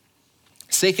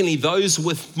 Secondly, those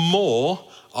with more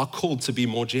are called to be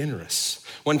more generous.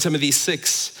 1 Timothy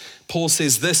 6, Paul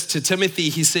says this to Timothy.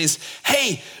 He says,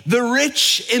 hey, the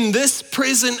rich in this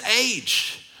present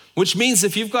age, which means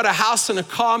if you've got a house and a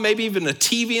car, maybe even a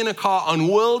TV and a car on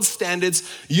world standards,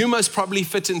 you most probably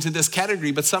fit into this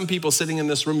category. But some people sitting in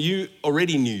this room, you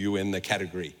already knew you were in the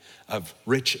category of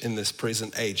rich in this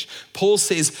present age. Paul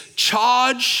says,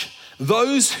 charge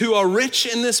those who are rich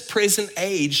in this present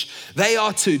age, they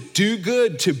are to do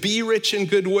good, to be rich in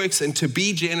good works, and to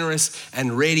be generous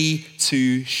and ready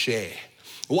to share.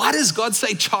 Why does God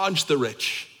say charge the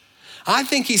rich? I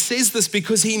think he says this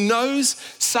because he knows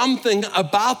something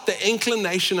about the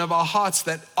inclination of our hearts,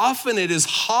 that often it is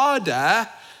harder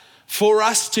for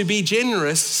us to be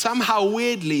generous. Somehow,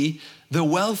 weirdly, the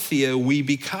wealthier we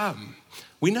become.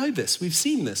 We know this. We've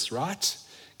seen this, right?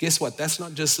 Guess what? That's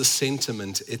not just a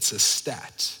sentiment, it's a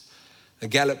stat. The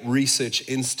Gallup Research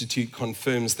Institute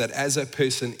confirms that as their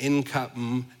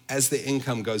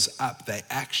income goes up, they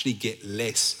actually get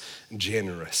less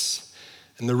generous.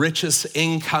 And the richest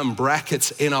income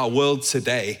brackets in our world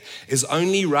today is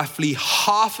only roughly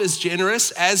half as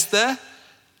generous as the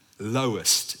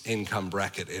lowest income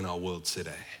bracket in our world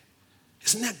today.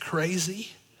 Isn't that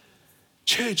crazy?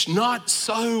 Church, not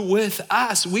so with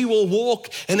us. We will walk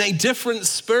in a different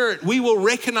spirit. We will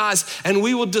recognize and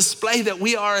we will display that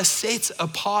we are a set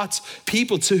apart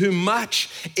people to whom much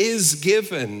is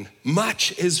given,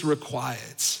 much is required.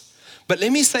 But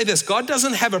let me say this, God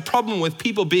doesn't have a problem with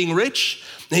people being rich,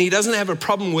 and he doesn't have a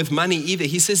problem with money either.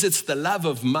 He says it's the love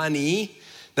of money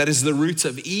that is the root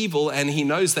of evil, and he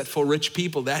knows that for rich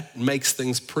people, that makes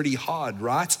things pretty hard,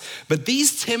 right? But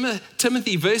these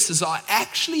Timothy verses are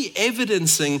actually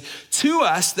evidencing to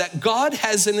us that God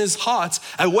has in his heart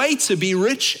a way to be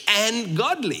rich and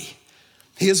godly.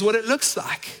 Here's what it looks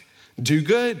like. Do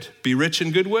good, be rich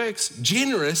in good works,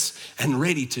 generous and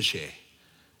ready to share.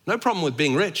 No problem with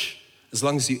being rich, as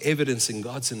long as you're evidencing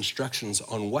God's instructions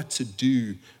on what to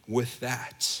do with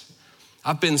that.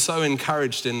 I've been so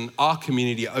encouraged in our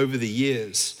community over the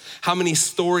years, how many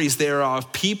stories there are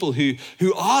of people who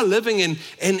are living in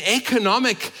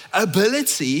economic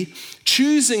ability,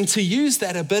 choosing to use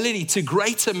that ability to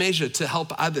greater measure to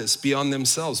help others beyond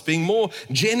themselves, being more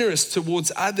generous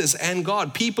towards others and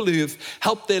God. People who have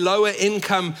helped their lower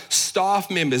income staff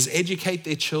members educate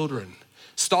their children,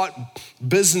 start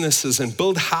businesses and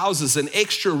build houses and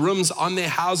extra rooms on their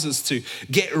houses to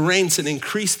get rent and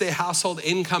increase their household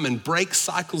income and break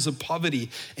cycles of poverty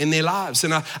in their lives.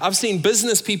 And I've seen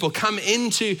business people come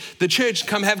into the church,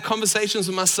 come have conversations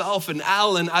with myself and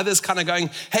Al and others kind of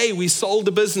going, hey, we sold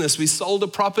a business, we sold a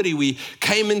property, we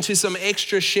came into some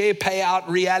extra share payout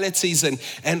realities.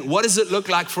 And what does it look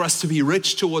like for us to be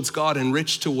rich towards God and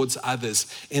rich towards others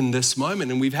in this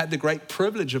moment? And we've had the great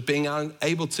privilege of being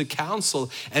able to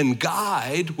counsel and guide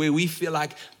where we feel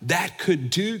like that could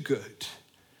do good.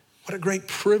 What a great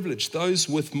privilege, those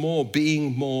with more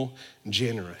being more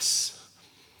generous.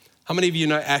 How many of you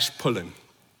know Ash Pullen?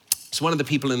 It's one of the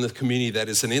people in the community that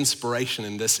is an inspiration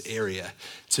in this area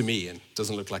to me, and it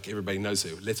doesn't look like everybody knows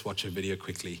her. Let's watch a video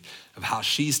quickly of how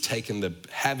she's taken the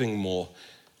having more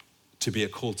to be a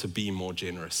call to be more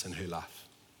generous in her life.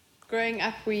 Growing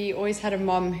up, we always had a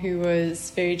mom who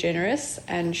was very generous,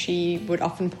 and she would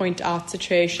often point out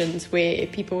situations where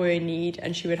people were in need,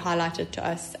 and she would highlight it to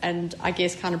us and I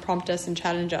guess kind of prompt us and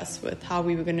challenge us with how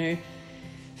we were going to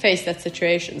face that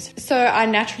situation. So I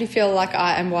naturally feel like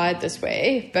I am wired this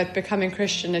way, but becoming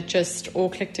Christian, it just all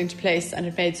clicked into place, and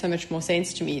it made so much more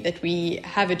sense to me that we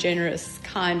have a generous,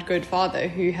 kind, good Father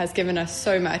who has given us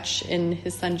so much in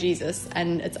his Son Jesus,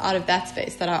 and it's out of that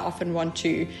space that I often want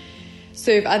to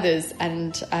serve others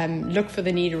and look for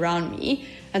the need around me.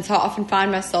 And so I often find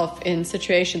myself in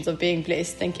situations of being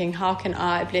blessed, thinking, how can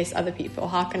I bless other people?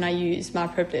 How can I use my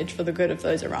privilege for the good of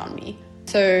those around me?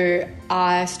 So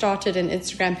I started an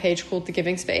Instagram page called The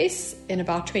Giving Space in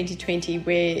about 2020,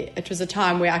 where it was a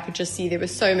time where I could just see there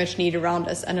was so much need around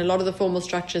us, and a lot of the formal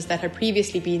structures that had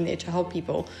previously been there to help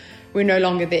people were no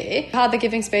longer there. How the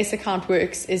Giving Space account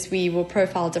works is we will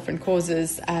profile different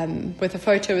causes with a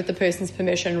photo with the person's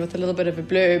permission, with a little bit of a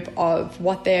blurb of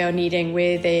what they are needing,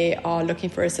 where they are looking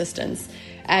for assistance.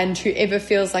 And whoever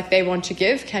feels like they want to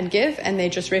give can give, and they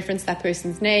just reference that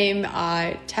person's name.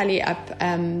 I tally up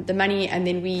the money, and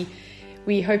then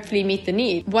we hopefully meet the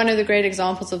need. One of the great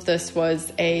examples of this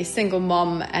was a single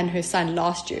mom and her son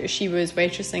last year. She was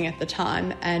waitressing at the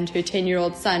time, and her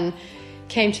 10-year-old son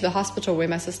came to the hospital where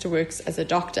my sister works as a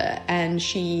doctor, and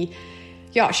she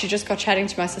just got chatting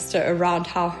to my sister around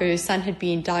how her son had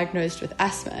been diagnosed with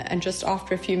asthma. And just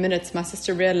after a few minutes, my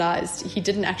sister realized he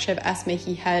didn't actually have asthma.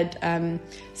 He had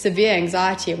severe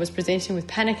anxiety and was presenting with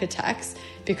panic attacks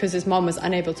because his mom was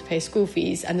unable to pay school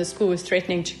fees and the school was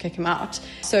threatening to kick him out.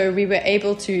 So we were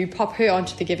able to pop her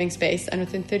onto the giving space, and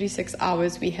within 36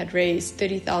 hours, we had raised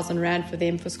 30,000 Rand for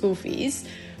them for school fees,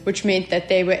 which meant that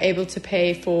they were able to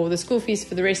pay for the school fees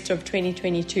for the rest of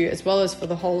 2022 as well as for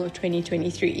the whole of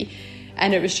 2023.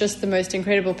 And it was just the most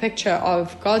incredible picture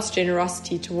of God's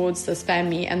generosity towards this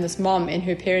family and this mom in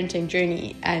her parenting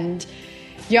journey. And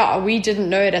we didn't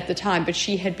know it at the time, but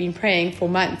she had been praying for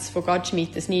months for God to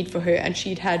meet this need for her. And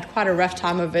she'd had quite a rough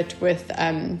time of it with,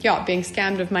 being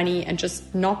scammed of money and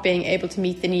just not being able to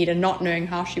meet the need and not knowing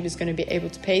how she was going to be able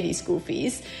to pay these school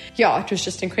fees. It was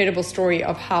just an incredible story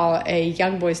of how a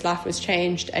young boy's life was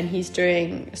changed, and he's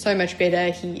doing so much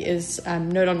better. He is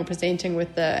no longer presenting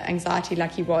with the anxiety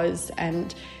like he was.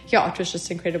 And it was just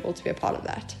incredible to be a part of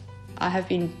that. I have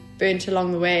been burnt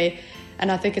along the way,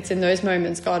 and I think it's in those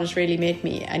moments God has really met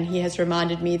me, and he has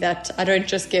reminded me that I don't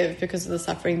just give because of the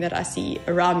suffering that I see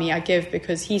around me. I give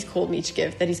because he's called me to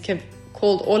give, that he's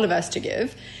called all of us to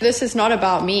give. This is not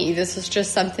about me. This is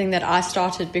just something that I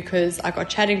started because I got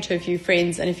chatting to a few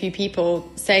friends and a few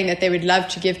people saying that they would love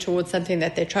to give towards something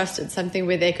that they trusted, something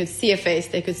where they could see a face,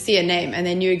 they could see a name, and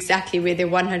they knew exactly where their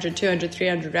 100, 200,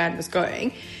 300 Rand was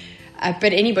going.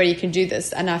 But anybody can do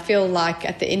this. And I feel like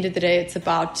at the end of the day, it's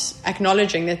about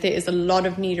acknowledging that there is a lot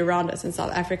of need around us in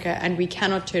South Africa, and we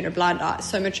cannot turn a blind eye.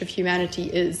 So much of humanity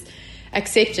is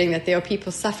accepting that there are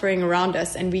people suffering around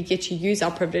us, and we get to use our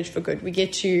privilege for good. We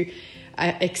get to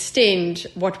extend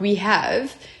what we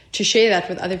have to share that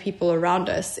with other people around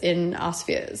us in our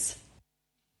spheres.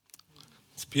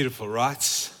 It's beautiful,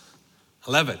 right?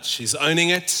 I love it. She's owning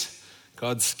it.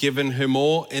 God's given her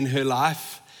more in her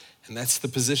life. And that's the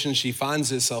position she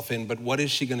finds herself in. But what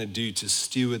is she going to do to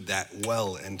steward that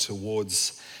well and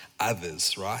towards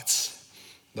others, right?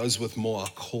 Those with more are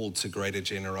called to greater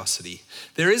generosity.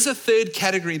 There is a third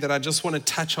category that I just want to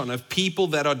touch on of people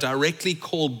that are directly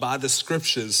called by the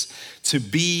scriptures to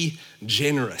be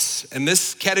generous. And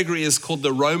this category is called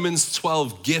the Romans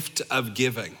 12 gift of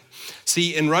giving.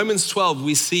 See, in Romans 12,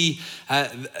 we see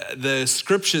the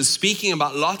scriptures speaking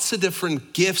about lots of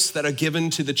different gifts that are given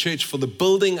to the church for the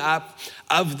building up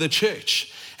of the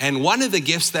church. And one of the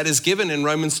gifts that is given in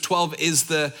Romans 12 is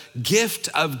the gift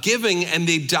of giving, and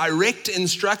the direct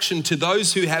instruction to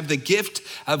those who have the gift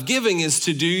of giving is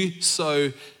to do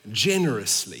so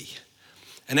generously.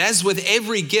 And as with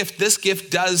every gift, this gift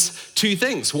does two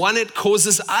things. One, it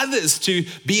causes others to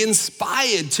be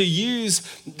inspired to use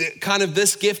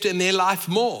this gift in their life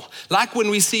more. Like when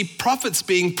we see prophets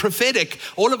being prophetic,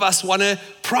 all of us want to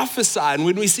prophesy. And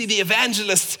when we see the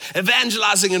evangelists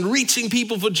evangelizing and reaching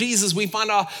people for Jesus, we find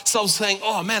ourselves saying,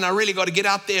 oh man, I really got to get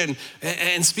out there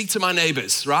and speak to my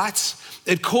neighbors, right?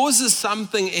 It causes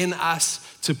something in us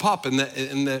to pop. And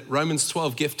the Romans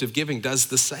 12 gift of giving does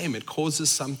the same. It causes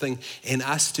something in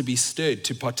us to be stirred,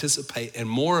 to participate in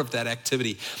more of that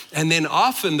activity. And then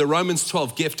often the Romans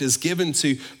 12 gift is given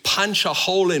to punch a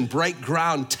hole in, break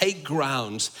ground, take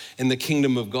ground in the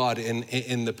kingdom of God,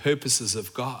 in the purposes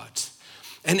of God.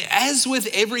 And as with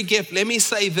every gift, let me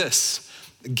say this: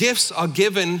 gifts are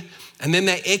given and then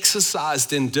they're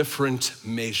exercised in different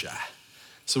measure.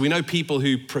 So we know people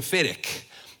who prophetic,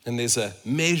 and there's a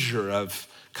measure of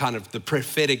kind of the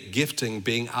prophetic gifting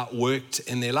being outworked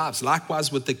in their lives.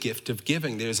 Likewise with the gift of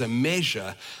giving, there's a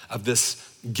measure of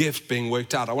this gift being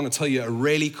worked out. I want to tell you a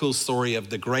really cool story of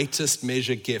the greatest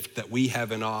measure gift that we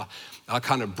have in our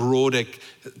kind of broader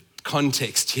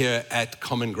context here at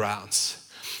Common Grounds.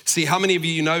 See, how many of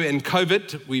you know in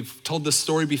COVID, we've told this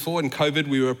story before, in COVID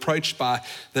we were approached by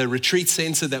the retreat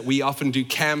center that we often do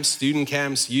camps, student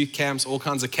camps, youth camps, all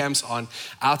kinds of camps on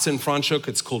out in Franschhoek.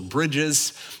 It's called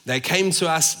Bridges. They came to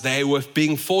us, they were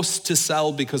being forced to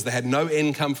sell because they had no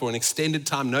income for an extended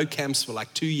time, no camps for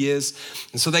like 2 years.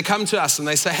 And so they come to us and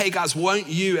they say, hey guys, won't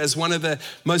you, as one of the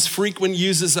most frequent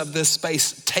users of this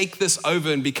space, take this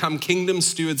over and become kingdom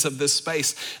stewards of this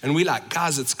space? And we're like,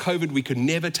 guys, it's COVID, we could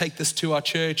never take this to our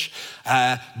church.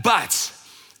 But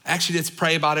actually, let's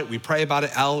pray about it. We pray about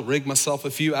it, Al, Rig, myself,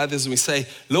 a few others, and we say,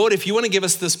 Lord, if you want to give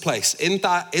us this place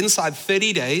inside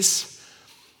 30 days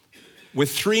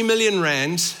with 3 million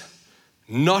Rand,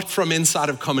 not from inside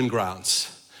of Common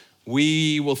Grounds,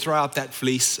 we will throw out that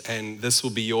fleece and this will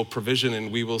be your provision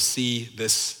and we will see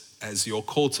this as your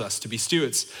call to us to be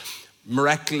stewards.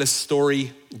 miraculous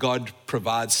story. God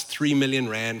provides 3 million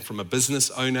rand from a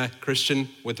business owner, Christian,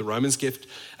 with the Romans gift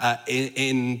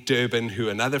in Durban, who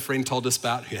another friend told us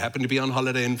about, who happened to be on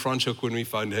holiday in Franschhoek when we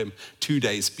found him 2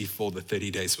 days before the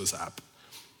 30 days was up.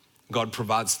 God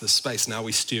provides the space. Now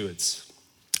we stewards.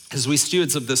 As we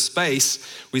stewards of this space,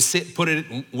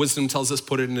 wisdom tells us,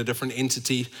 put it in a different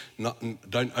entity,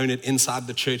 don't own it inside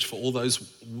the church for all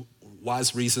those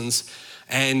wise reasons.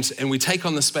 And we take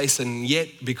on the space, and yet,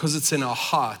 because it's in our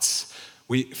hearts,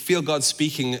 we feel God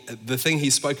speaking the thing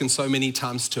he's spoken so many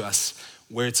times to us,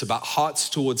 where it's about hearts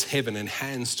towards heaven and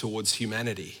hands towards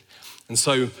humanity. And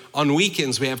so on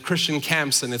weekends, we have Christian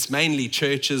camps, and it's mainly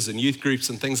churches and youth groups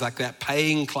and things like that,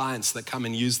 paying clients that come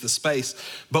and use the space.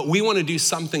 But we want to do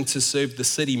something to serve the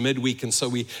city midweek. And so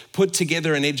we put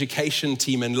together an education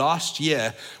team. And last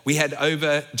year, we had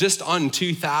just on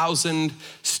 2,000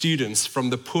 students from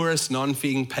the poorest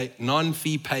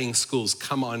non-fee paying schools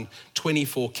come on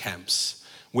 24 camps,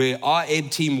 where our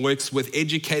ed team works with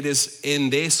educators in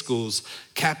their schools,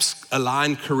 caps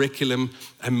aligned curriculum,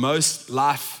 and most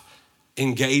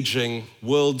life-engaging,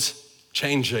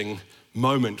 world-changing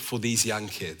moment for these young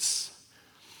kids.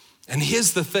 And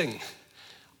here's the thing.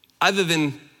 Other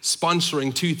than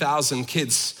sponsoring 2,000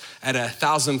 kids at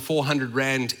 1,400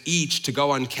 rand each to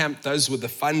go on camp, those were the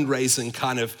fundraising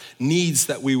kind of needs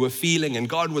that we were feeling, and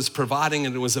God was providing,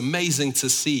 and it was amazing to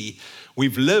see.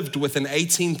 We've lived with an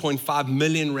 18.5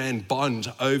 million rand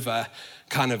bond over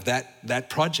kind of that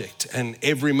project, and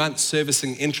every month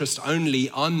servicing interest only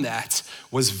on that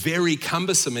was very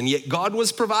cumbersome, and yet God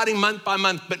was providing month by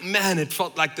month. But man, it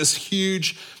felt like this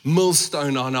huge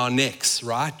millstone on our necks,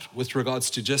 right, with regards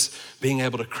to just being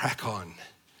able to crack on.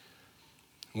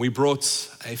 We brought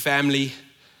a family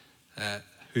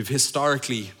who've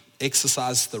historically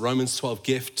exercised the Romans 12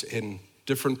 gift in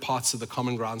different parts of the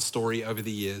Common Ground story over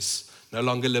the years. No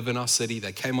longer live in our city.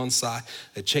 They came on site,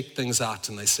 they checked things out,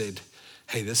 and they said,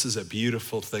 hey, this is a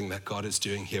beautiful thing that God is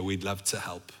doing here. We'd love to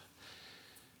help.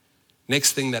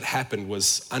 Next thing that happened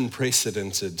was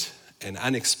unprecedented and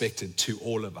unexpected to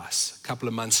all of us. A couple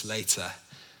of months later,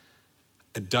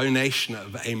 a donation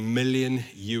of $1 million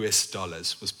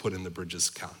was put in the Bridges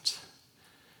account.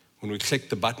 When we clicked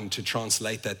the button to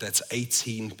translate that, that's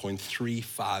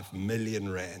 18.35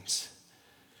 million rands.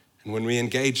 And when we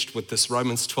engaged with this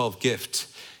Romans 12 gift,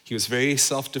 he was very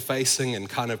self-defacing and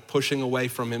kind of pushing away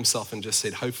from himself, and just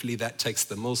said, hopefully that takes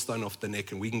the millstone off the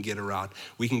neck and we can get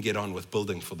on with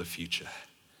building for the future.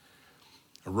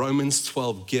 A Romans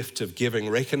 12 gift of giving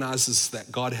recognizes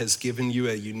that God has given you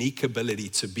a unique ability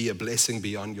to be a blessing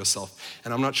beyond yourself.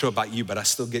 And I'm not sure about you, but I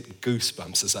still get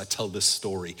goosebumps as I tell this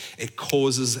story. It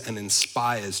causes and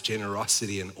inspires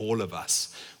generosity in all of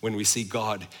us when we see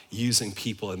God using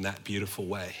people in that beautiful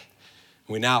way.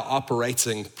 We're now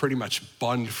operating pretty much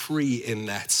bond-free in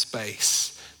that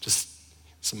space. Just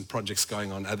some projects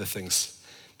going on, other things.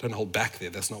 Don't hold back there,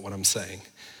 that's not what I'm saying.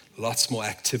 Lots more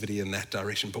activity in that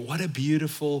direction. But what a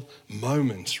beautiful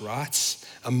moment, right?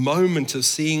 A moment of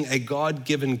seeing a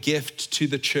God-given gift to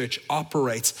the church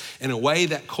operate in a way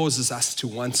that causes us to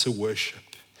want to worship.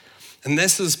 And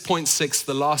this is point 6,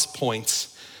 the last point,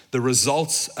 the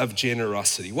results of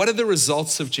generosity. What are the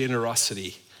results of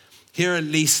generosity? Here are at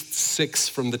least 6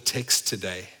 from the text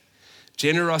today.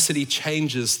 Generosity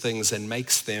changes things and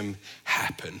makes them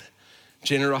happen.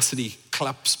 Generosity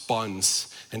claps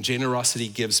bonds, and generosity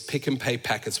gives pick and pay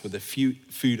packets with a few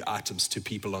food items to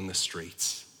people on the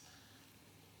streets.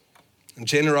 And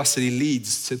generosity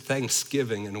leads to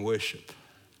thanksgiving and worship.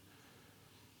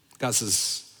 Guys,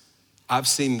 as I've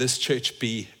seen this church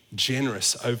be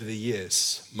generous over the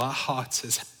years, my heart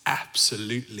has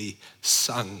absolutely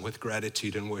sung with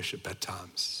gratitude and worship at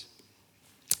times.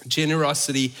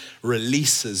 Generosity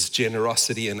releases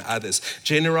generosity in others.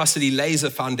 Generosity lays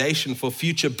a foundation for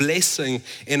future blessing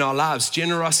in our lives.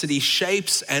 Generosity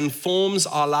shapes and forms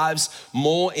our lives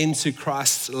more into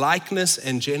Christ's likeness,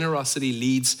 and generosity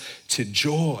leads to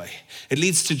joy. It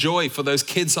leads to joy for those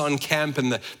kids on camp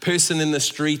and the person in the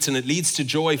street, and it leads to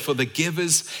joy for the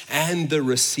givers and the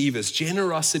receivers.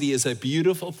 Generosity is a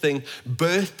beautiful thing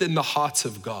birthed in the heart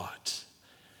of God.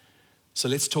 So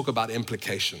let's talk about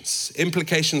implications.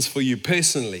 Implications for you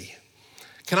personally.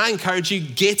 Can I encourage you,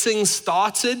 getting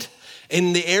started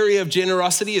in the area of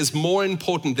generosity is more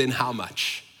important than how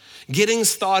much. Getting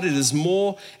started is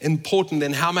more important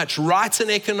than how much. Write an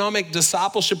economic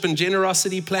discipleship and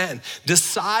generosity plan.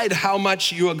 Decide how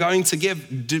much you are going to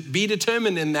give. Be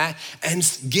determined in that and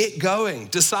get going.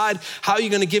 Decide how you're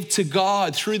going to give to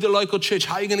God through the local church,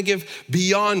 how you're going to give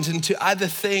beyond into other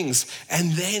things,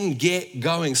 and then get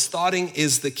going. Starting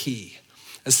is the key.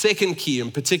 A second key,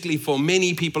 and particularly for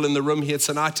many people in the room here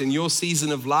tonight in your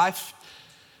season of life,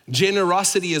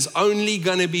 generosity is only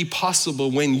going to be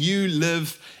possible when you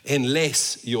live in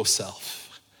less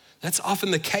yourself. That's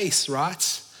often the case,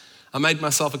 right? I made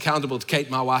myself accountable to Kate,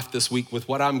 my wife, this week with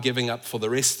what I'm giving up for the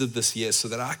rest of this year so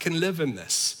that I can live in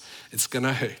this. It's going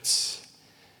to hurt.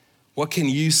 What can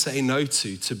you say no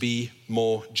to be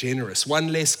more generous? One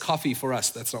less coffee for us.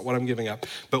 That's not what I'm giving up.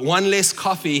 But one less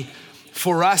coffee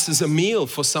for us is a meal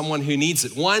for someone who needs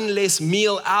it. One less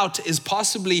meal out is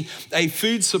possibly a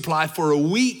food supply for a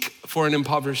week for an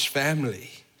impoverished family.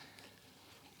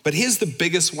 But here's the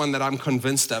biggest one that I'm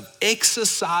convinced of.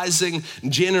 Exercising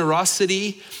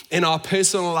generosity in our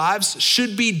personal lives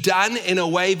should be done in a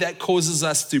way that causes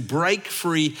us to break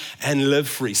free and live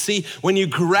free. See, when you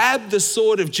grab the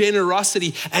sword of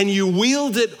generosity and you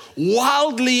wield it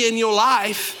wildly in your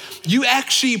life, you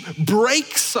actually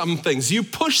break some things. You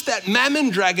push that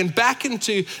mammon dragon back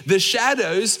into the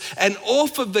shadows and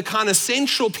off of the kind of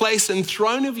central place and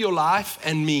throne of your life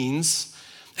and means,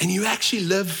 and you actually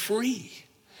live free.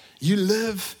 You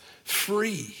live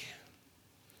free.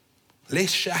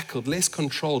 Less shackled, less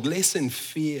controlled, less in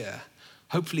fear.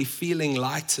 Hopefully feeling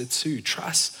lighter too.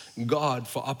 Trust God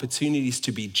for opportunities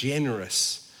to be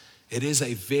generous. It is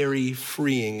a very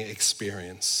freeing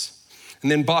experience.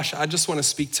 And then Bosch, I just want to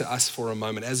speak to us for a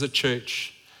moment. As a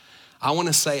church, I want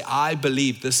to say I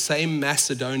believe the same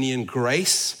Macedonian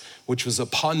grace which was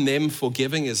upon them for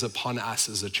giving is upon us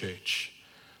as a church.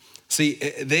 See,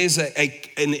 there's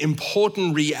an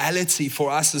important reality for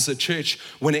us as a church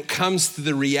when it comes to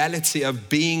the reality of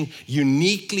being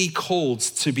uniquely called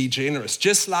to be generous.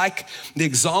 Just like the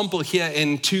example here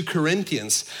in 2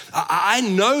 Corinthians. I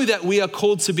know that we are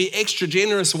called to be extra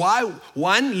generous. Why?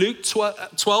 1, Luke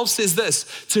 12 says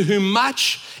this, to whom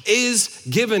much is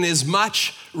given is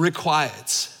much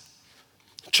required.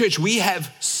 Church, we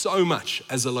have so much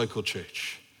as a local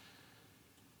church.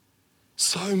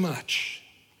 So much.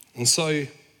 And so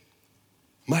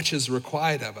much is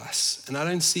required of us. And I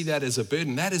don't see that as a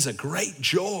burden. That is a great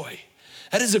joy.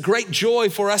 That is a great joy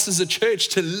for us as a church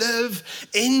to live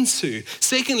into.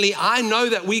 Secondly, I know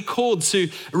that we called to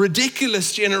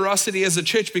ridiculous generosity as a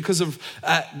church because of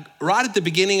right at the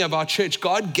beginning of our church,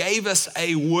 God gave us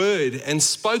a word and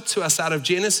spoke to us out of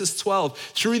Genesis 12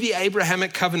 through the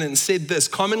Abrahamic covenant and said this,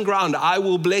 Common Ground, I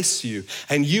will bless you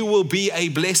and you will be a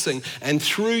blessing. And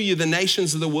through you, the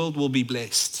nations of the world will be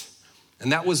blessed.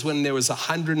 And that was when there was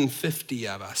 150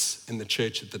 of us in the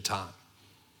church at the time.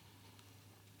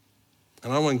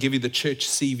 And I want to give you the church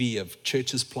CV of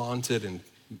churches planted and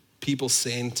people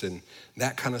sent and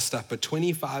that kind of stuff. But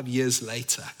 25 years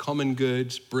later, Common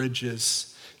Good,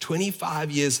 Bridges, 25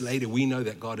 years later, we know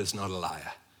that God is not a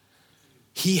liar.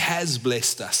 He has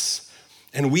blessed us.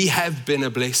 And we have been a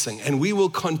blessing, and we will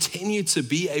continue to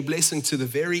be a blessing to the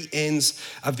very ends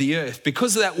of the earth.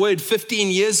 Because of that word,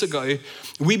 15 years ago,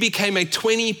 we became a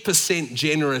 20%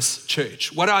 generous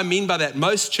church. What do I mean by that?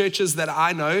 Most churches that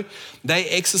I know, they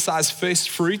exercise first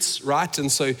fruits, right?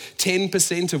 And so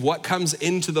 10% of what comes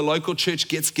into the local church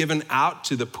gets given out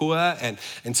to the poor and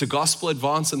to gospel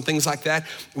advance and things like that.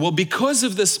 Well, because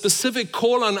of the specific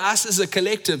call on us as a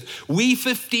collective, we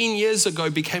 15 years ago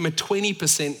became a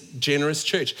 20% generous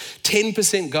church.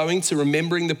 10% going to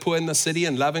remembering the poor in the city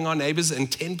and loving our neighbors, and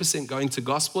 10% going to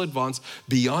gospel advance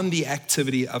beyond the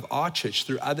activity of our church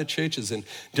through other churches in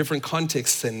different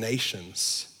contexts and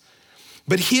nations.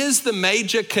 But here's the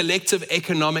major collective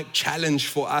economic challenge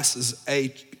for us as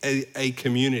a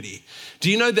community. Do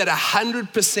you know that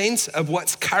 100% of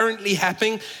what's currently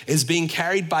happening is being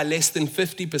carried by less than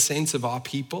 50% of our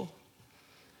people?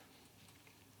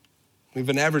 We have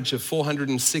an average of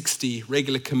 460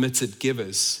 regular committed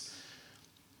givers.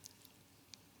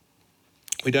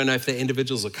 We don't know if they're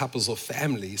individuals or couples or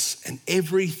families, and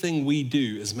everything we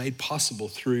do is made possible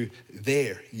through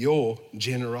your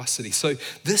generosity. So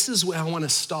this is where I want to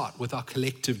start with our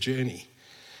collective journey.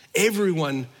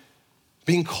 Everyone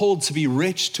being called to be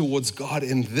rich towards God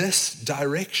in this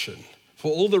direction,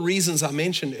 for all the reasons I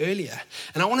mentioned earlier.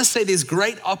 And I want to say there's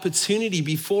great opportunity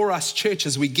before us, church,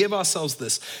 as we give ourselves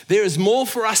this. There is more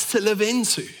for us to live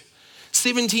into.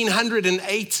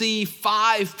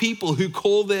 1,785 people who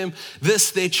call them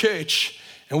this their church.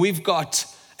 And we've got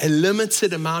a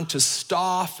limited amount of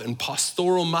staff and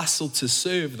pastoral muscle to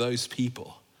serve those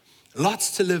people.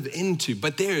 Lots to live into,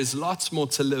 but there is lots more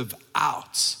to live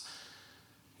out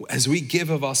as we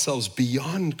give of ourselves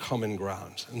beyond Common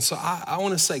Ground. And so I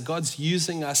want to say God's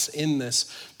using us in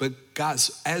this, but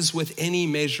guys, as with any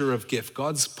measure of gift,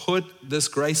 God's put this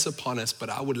grace upon us,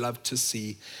 but I would love to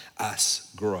see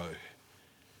us grow.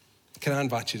 Can I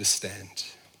invite you to stand?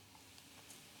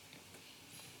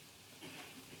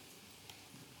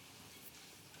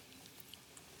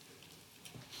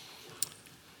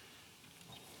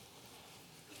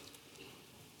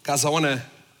 Guys, I want to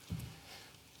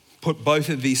put both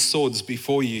of these swords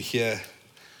before you here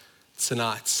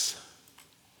tonight.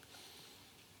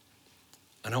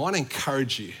 And I want to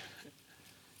encourage you,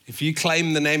 if you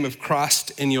claim the name of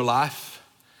Christ in your life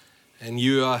and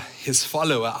you are his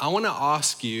follower, I want to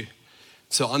ask you,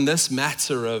 so on this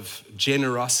matter of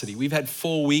generosity, we've had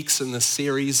 4 weeks in this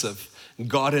series of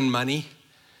God and money.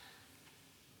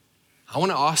 I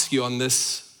want to ask you on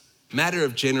this matter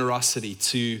of generosity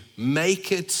to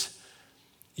make it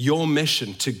your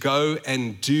mission to go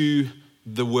and do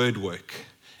the word work.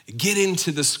 Get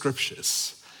into the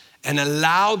scriptures and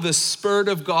allow the Spirit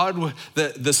of God,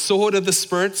 the sword of the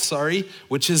Spirit,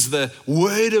 which is the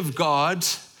word of God,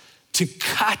 to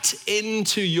cut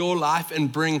into your life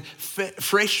and bring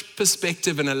fresh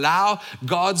perspective and allow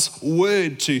God's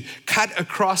word to cut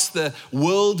across the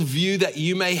worldview that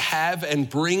you may have and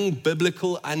bring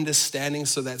biblical understanding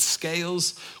so that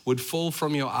scales would fall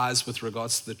from your eyes with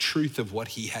regards to the truth of what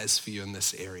he has for you in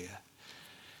this area.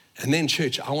 And then,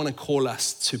 church, I want to call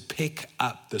us to pick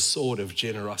up the sword of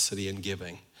generosity and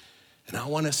giving. And I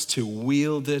want us to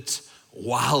wield it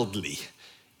wildly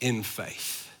in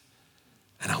faith.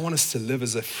 And I want us to live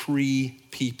as a free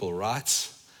people, right?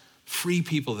 Free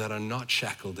people that are not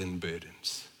shackled in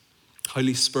burdens.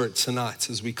 Holy Spirit, tonight,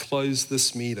 as we close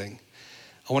this meeting,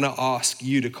 I want to ask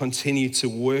you to continue to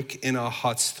work in our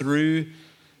hearts through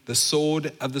the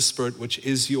sword of the Spirit, which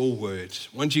is your word.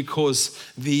 Won't you cause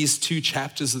these 2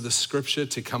 chapters of the scripture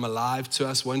to come alive to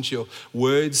us? Won't your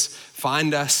words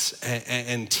find us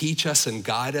and teach us and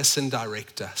guide us and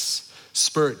direct us?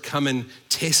 Spirit, come and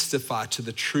testify to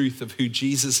the truth of who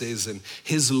Jesus is and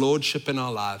his lordship in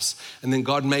our lives. And then,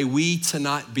 God, may we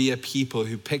tonight be a people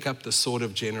who pick up the sword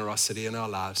of generosity in our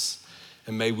lives.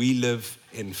 And may we live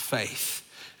in faith.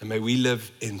 And may we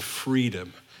live in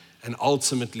freedom. And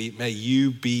ultimately, may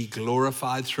you be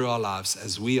glorified through our lives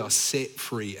as we are set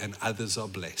free and others are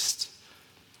blessed.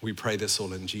 We pray this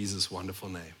all in Jesus' wonderful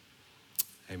name.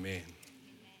 Amen.